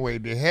 But anyway,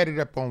 they had it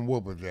up on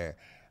Whooper there.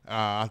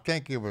 I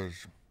think it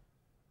was,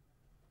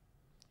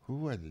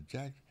 who was it,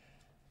 Jack?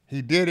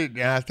 He did it,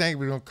 and I think it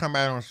was going to come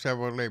out on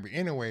several labels.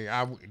 Anyway,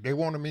 they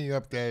wanted me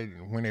up there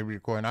when they were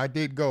recording. I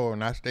did go,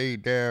 and I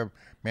stayed there,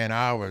 man,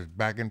 hours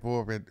back and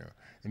forth.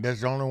 And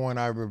that's the only one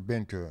I've ever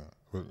been to.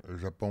 It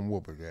was up on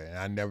Whooper there, and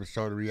I never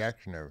saw the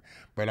reaction of it.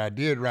 But I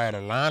did write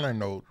a liner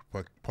note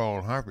for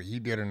Paul Humphrey. He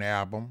did an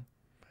album,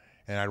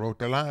 and I wrote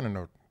the liner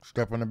note,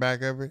 stuff on the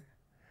back of it.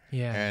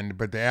 Yeah.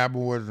 But the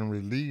album wasn't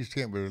released.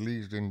 It was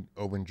released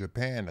over in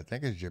Japan. I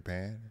think it's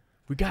Japan.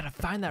 We gotta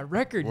find that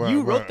record.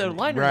 You wrote the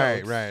liner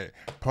notes. Right.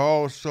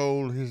 Paul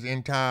sold his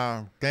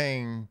entire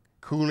thing,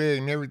 Kool-Aid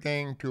and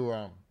everything to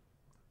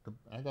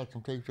I got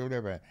some tapes over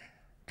there,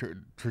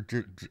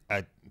 to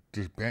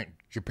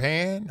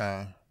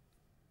Japan.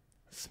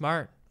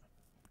 Smart,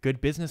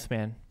 good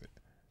businessman.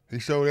 He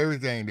sold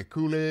everything. The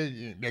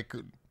Kool-Aid,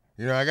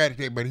 I got to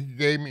take, but he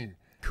gave me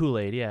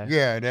Kool-Aid, yeah.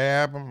 Yeah, the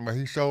album, but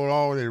he sold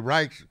all the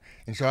rights,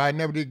 and so I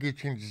never did get a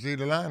chance to see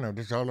the lineup.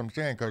 That's all I'm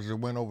saying, because it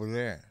went over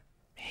there.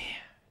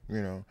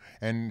 Man.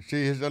 And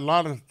see, there's a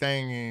lot of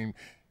things and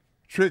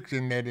tricks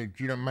in there that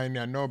you might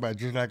not know about.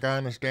 Just like I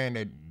understand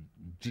that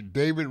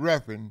Jimmy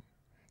Ruffin,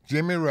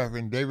 David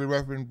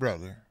Ruffin's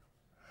brother,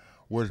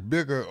 was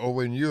bigger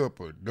over in Europe,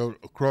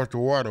 across the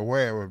water,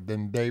 wherever,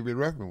 than David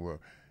Ruffin was.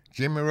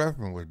 Jimmy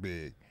Ruffin was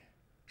big.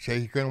 Say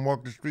he couldn't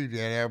walk the street, he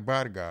had to have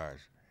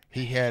bodyguards.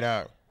 He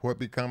had What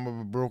Become of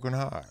a Broken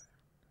Heart.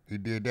 He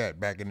did that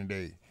back in the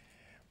day.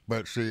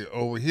 But see,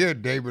 over here,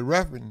 Jimmy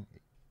Ruffin,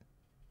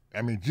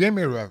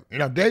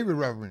 David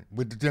Ruffin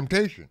with The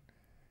Temptation.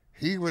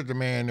 He was the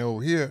man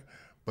over here,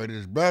 but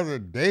his brother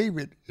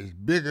David is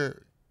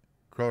bigger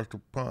across the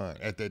pond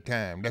at that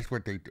time. That's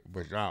what they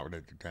was out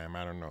at the time,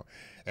 I don't know.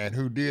 And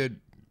who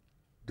did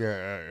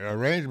the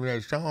arrangement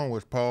of the song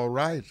was Paul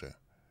Reiser.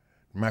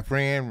 My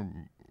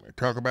friend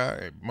talk about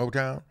at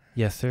Motown.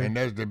 Yes, sir. And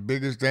that's the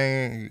biggest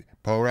thing.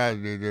 Paul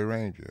Reiser did the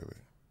arrangement of it.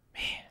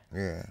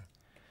 Man. Yeah.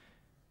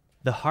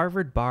 The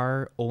Harvard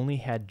Bar only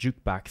had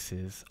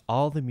jukeboxes.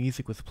 All the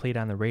music was played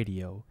on the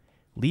radio.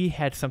 Lee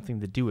had something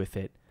to do with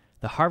it.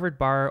 The Harvard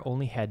Bar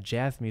only had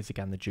jazz music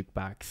on the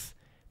jukebox.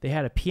 They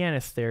had a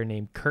pianist there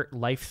named Kurt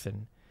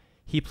Lifeson.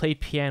 He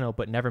played piano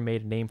but never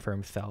made a name for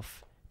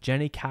himself.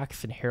 Jenny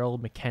Cox and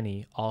Harold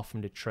McKenney, all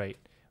from Detroit.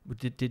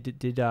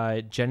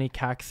 Did Jenny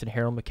Cox and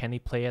Harold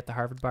McKenney play at the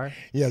Harvard Bar?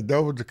 Yeah,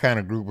 those were the kind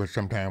of group that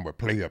sometimes would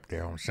play up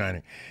there on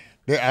Sunday.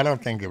 I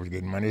don't think it was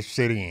getting money. It's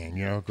city in,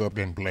 go up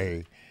there and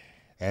play.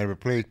 And if it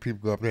plays, people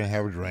go up there and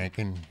have a drink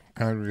and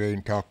congregate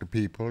and talk to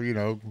people,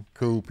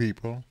 cool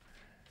people,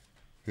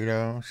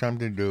 something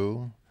to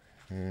do.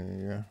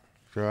 Yeah.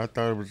 So I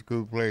thought it was a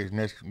cool place,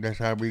 and that's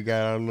how we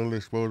got a little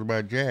exposed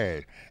about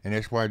jazz. And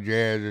that's why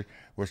jazz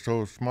was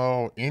so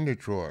small in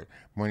Detroit.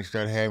 When it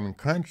started having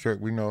concerts,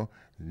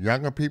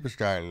 younger people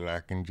started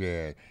liking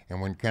jazz.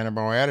 And when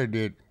Cannonball Adder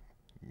did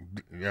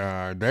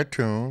that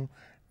tune,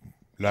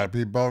 a lot of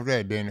people bought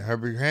that. Then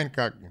Herbie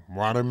Hancock,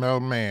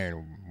 Watermelon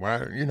Man,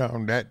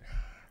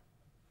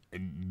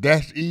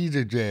 that's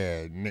easy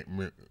jazz.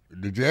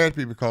 The jazz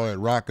people call it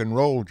rock and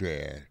roll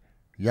jazz.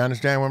 You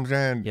understand what I'm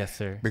saying? Yes,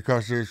 sir.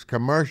 Because it's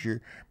commercial.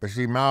 But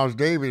see, Miles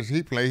Davis,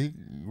 he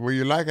whether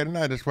you like it or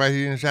not. That's why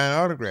he didn't sign an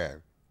autograph.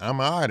 I'm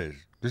an artist.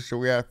 This is the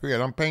way I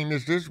feel. I'm painting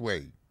this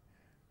way.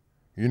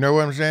 You know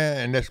what I'm saying?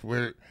 And that's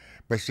where,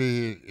 but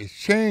see, it's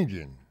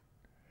changing.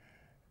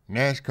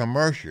 Now it's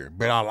commercial.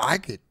 But I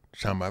like it,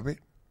 some of it.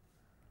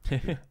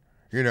 I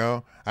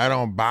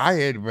don't buy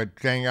it, but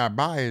the thing I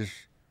buy is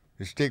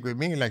to stick with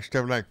me, like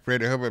stuff like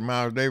Freddie Hubbard,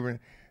 Miles Davis.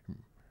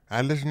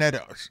 I listen to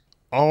that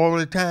all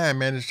the time,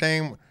 man.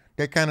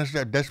 That kind of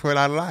stuff. That's what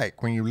I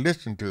like when you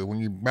listen to it. When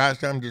you buy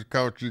something just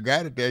because you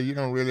got it there, you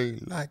don't really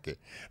like it.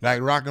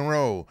 Like rock and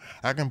roll.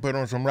 I can put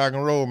on some rock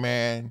and roll,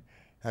 man.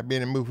 I've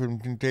been in the mood for some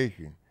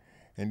Temptation.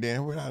 And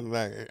then what I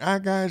like, I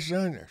got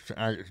son.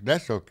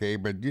 That's okay,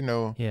 but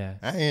yeah.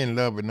 I ain't in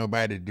love with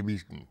nobody to be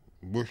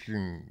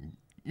wishing.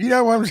 You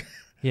know what I'm saying?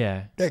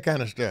 Yeah. That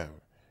kind of stuff.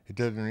 It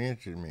doesn't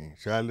interest me.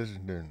 So I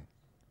listen to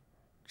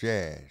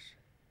jazz,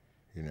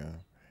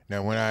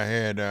 Now when I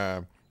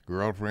had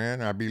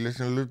girlfriend, I'd be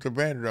listening to Luther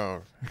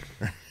Vandross.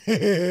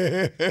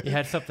 You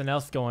had something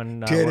else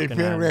going. Teddy Working on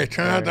Penrose,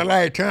 turn out the there.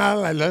 light, turn out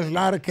the light, let's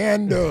light a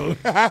candle.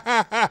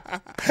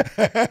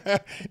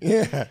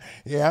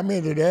 Yeah, I'm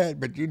into that,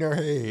 but you know,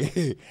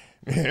 hey,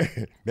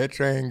 that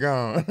train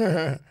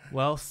gone.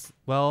 Well,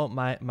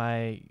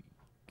 my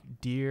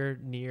dear,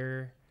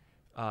 near,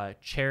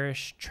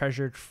 cherished,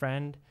 treasured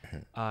friend,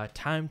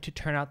 time to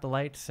turn out the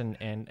lights and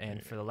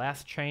for the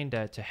last train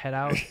to head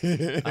out.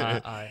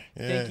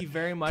 Thank you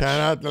very much. Turn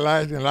out the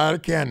lights and light a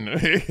candle.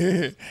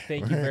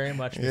 Thank you very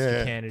much,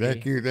 Mr. Canady.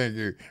 Thank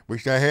you.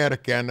 Wish I had a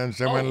candle and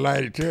someone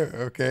light it too.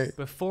 Okay.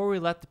 Before we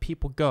let the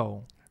people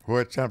go,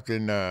 What's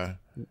something?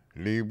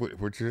 Leave.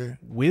 What you say?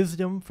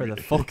 wisdom for the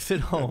folks at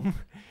home.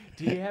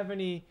 Do you have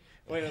any?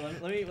 Wait,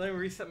 let me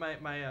reset my let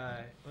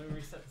me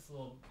reset this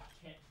little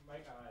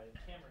camera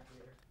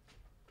here.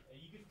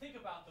 You can think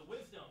about the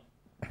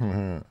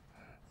wisdom.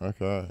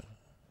 Okay.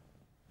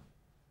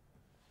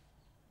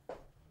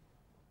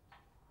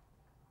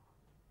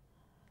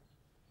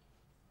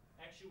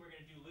 Actually, we're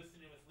gonna do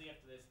listening with Lee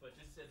after this, but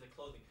just as a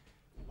closing,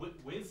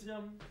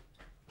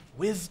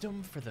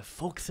 wisdom for the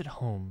folks at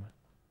home.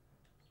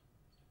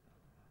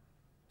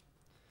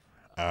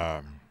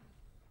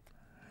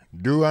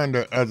 Do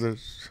unto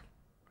others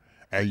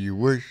as you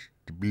wish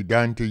to be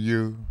done to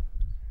you,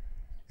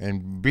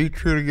 and be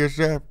true to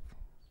yourself.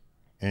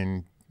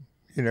 And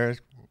you know,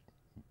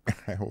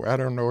 I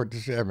don't know what to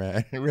say,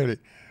 man, really,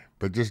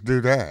 but just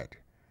do that.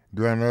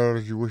 Do unto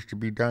others you wish to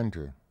be done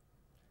to.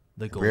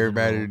 The For golden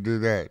everybody rule. to do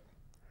that,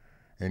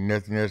 and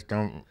nothing else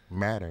don't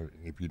matter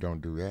if you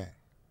don't do that.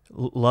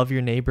 Love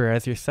your neighbor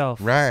as yourself.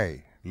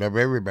 Right. Love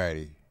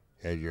everybody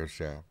as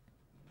yourself.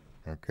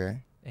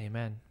 Okay.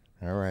 Amen.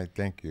 All right.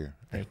 Thank you.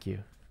 Thank you.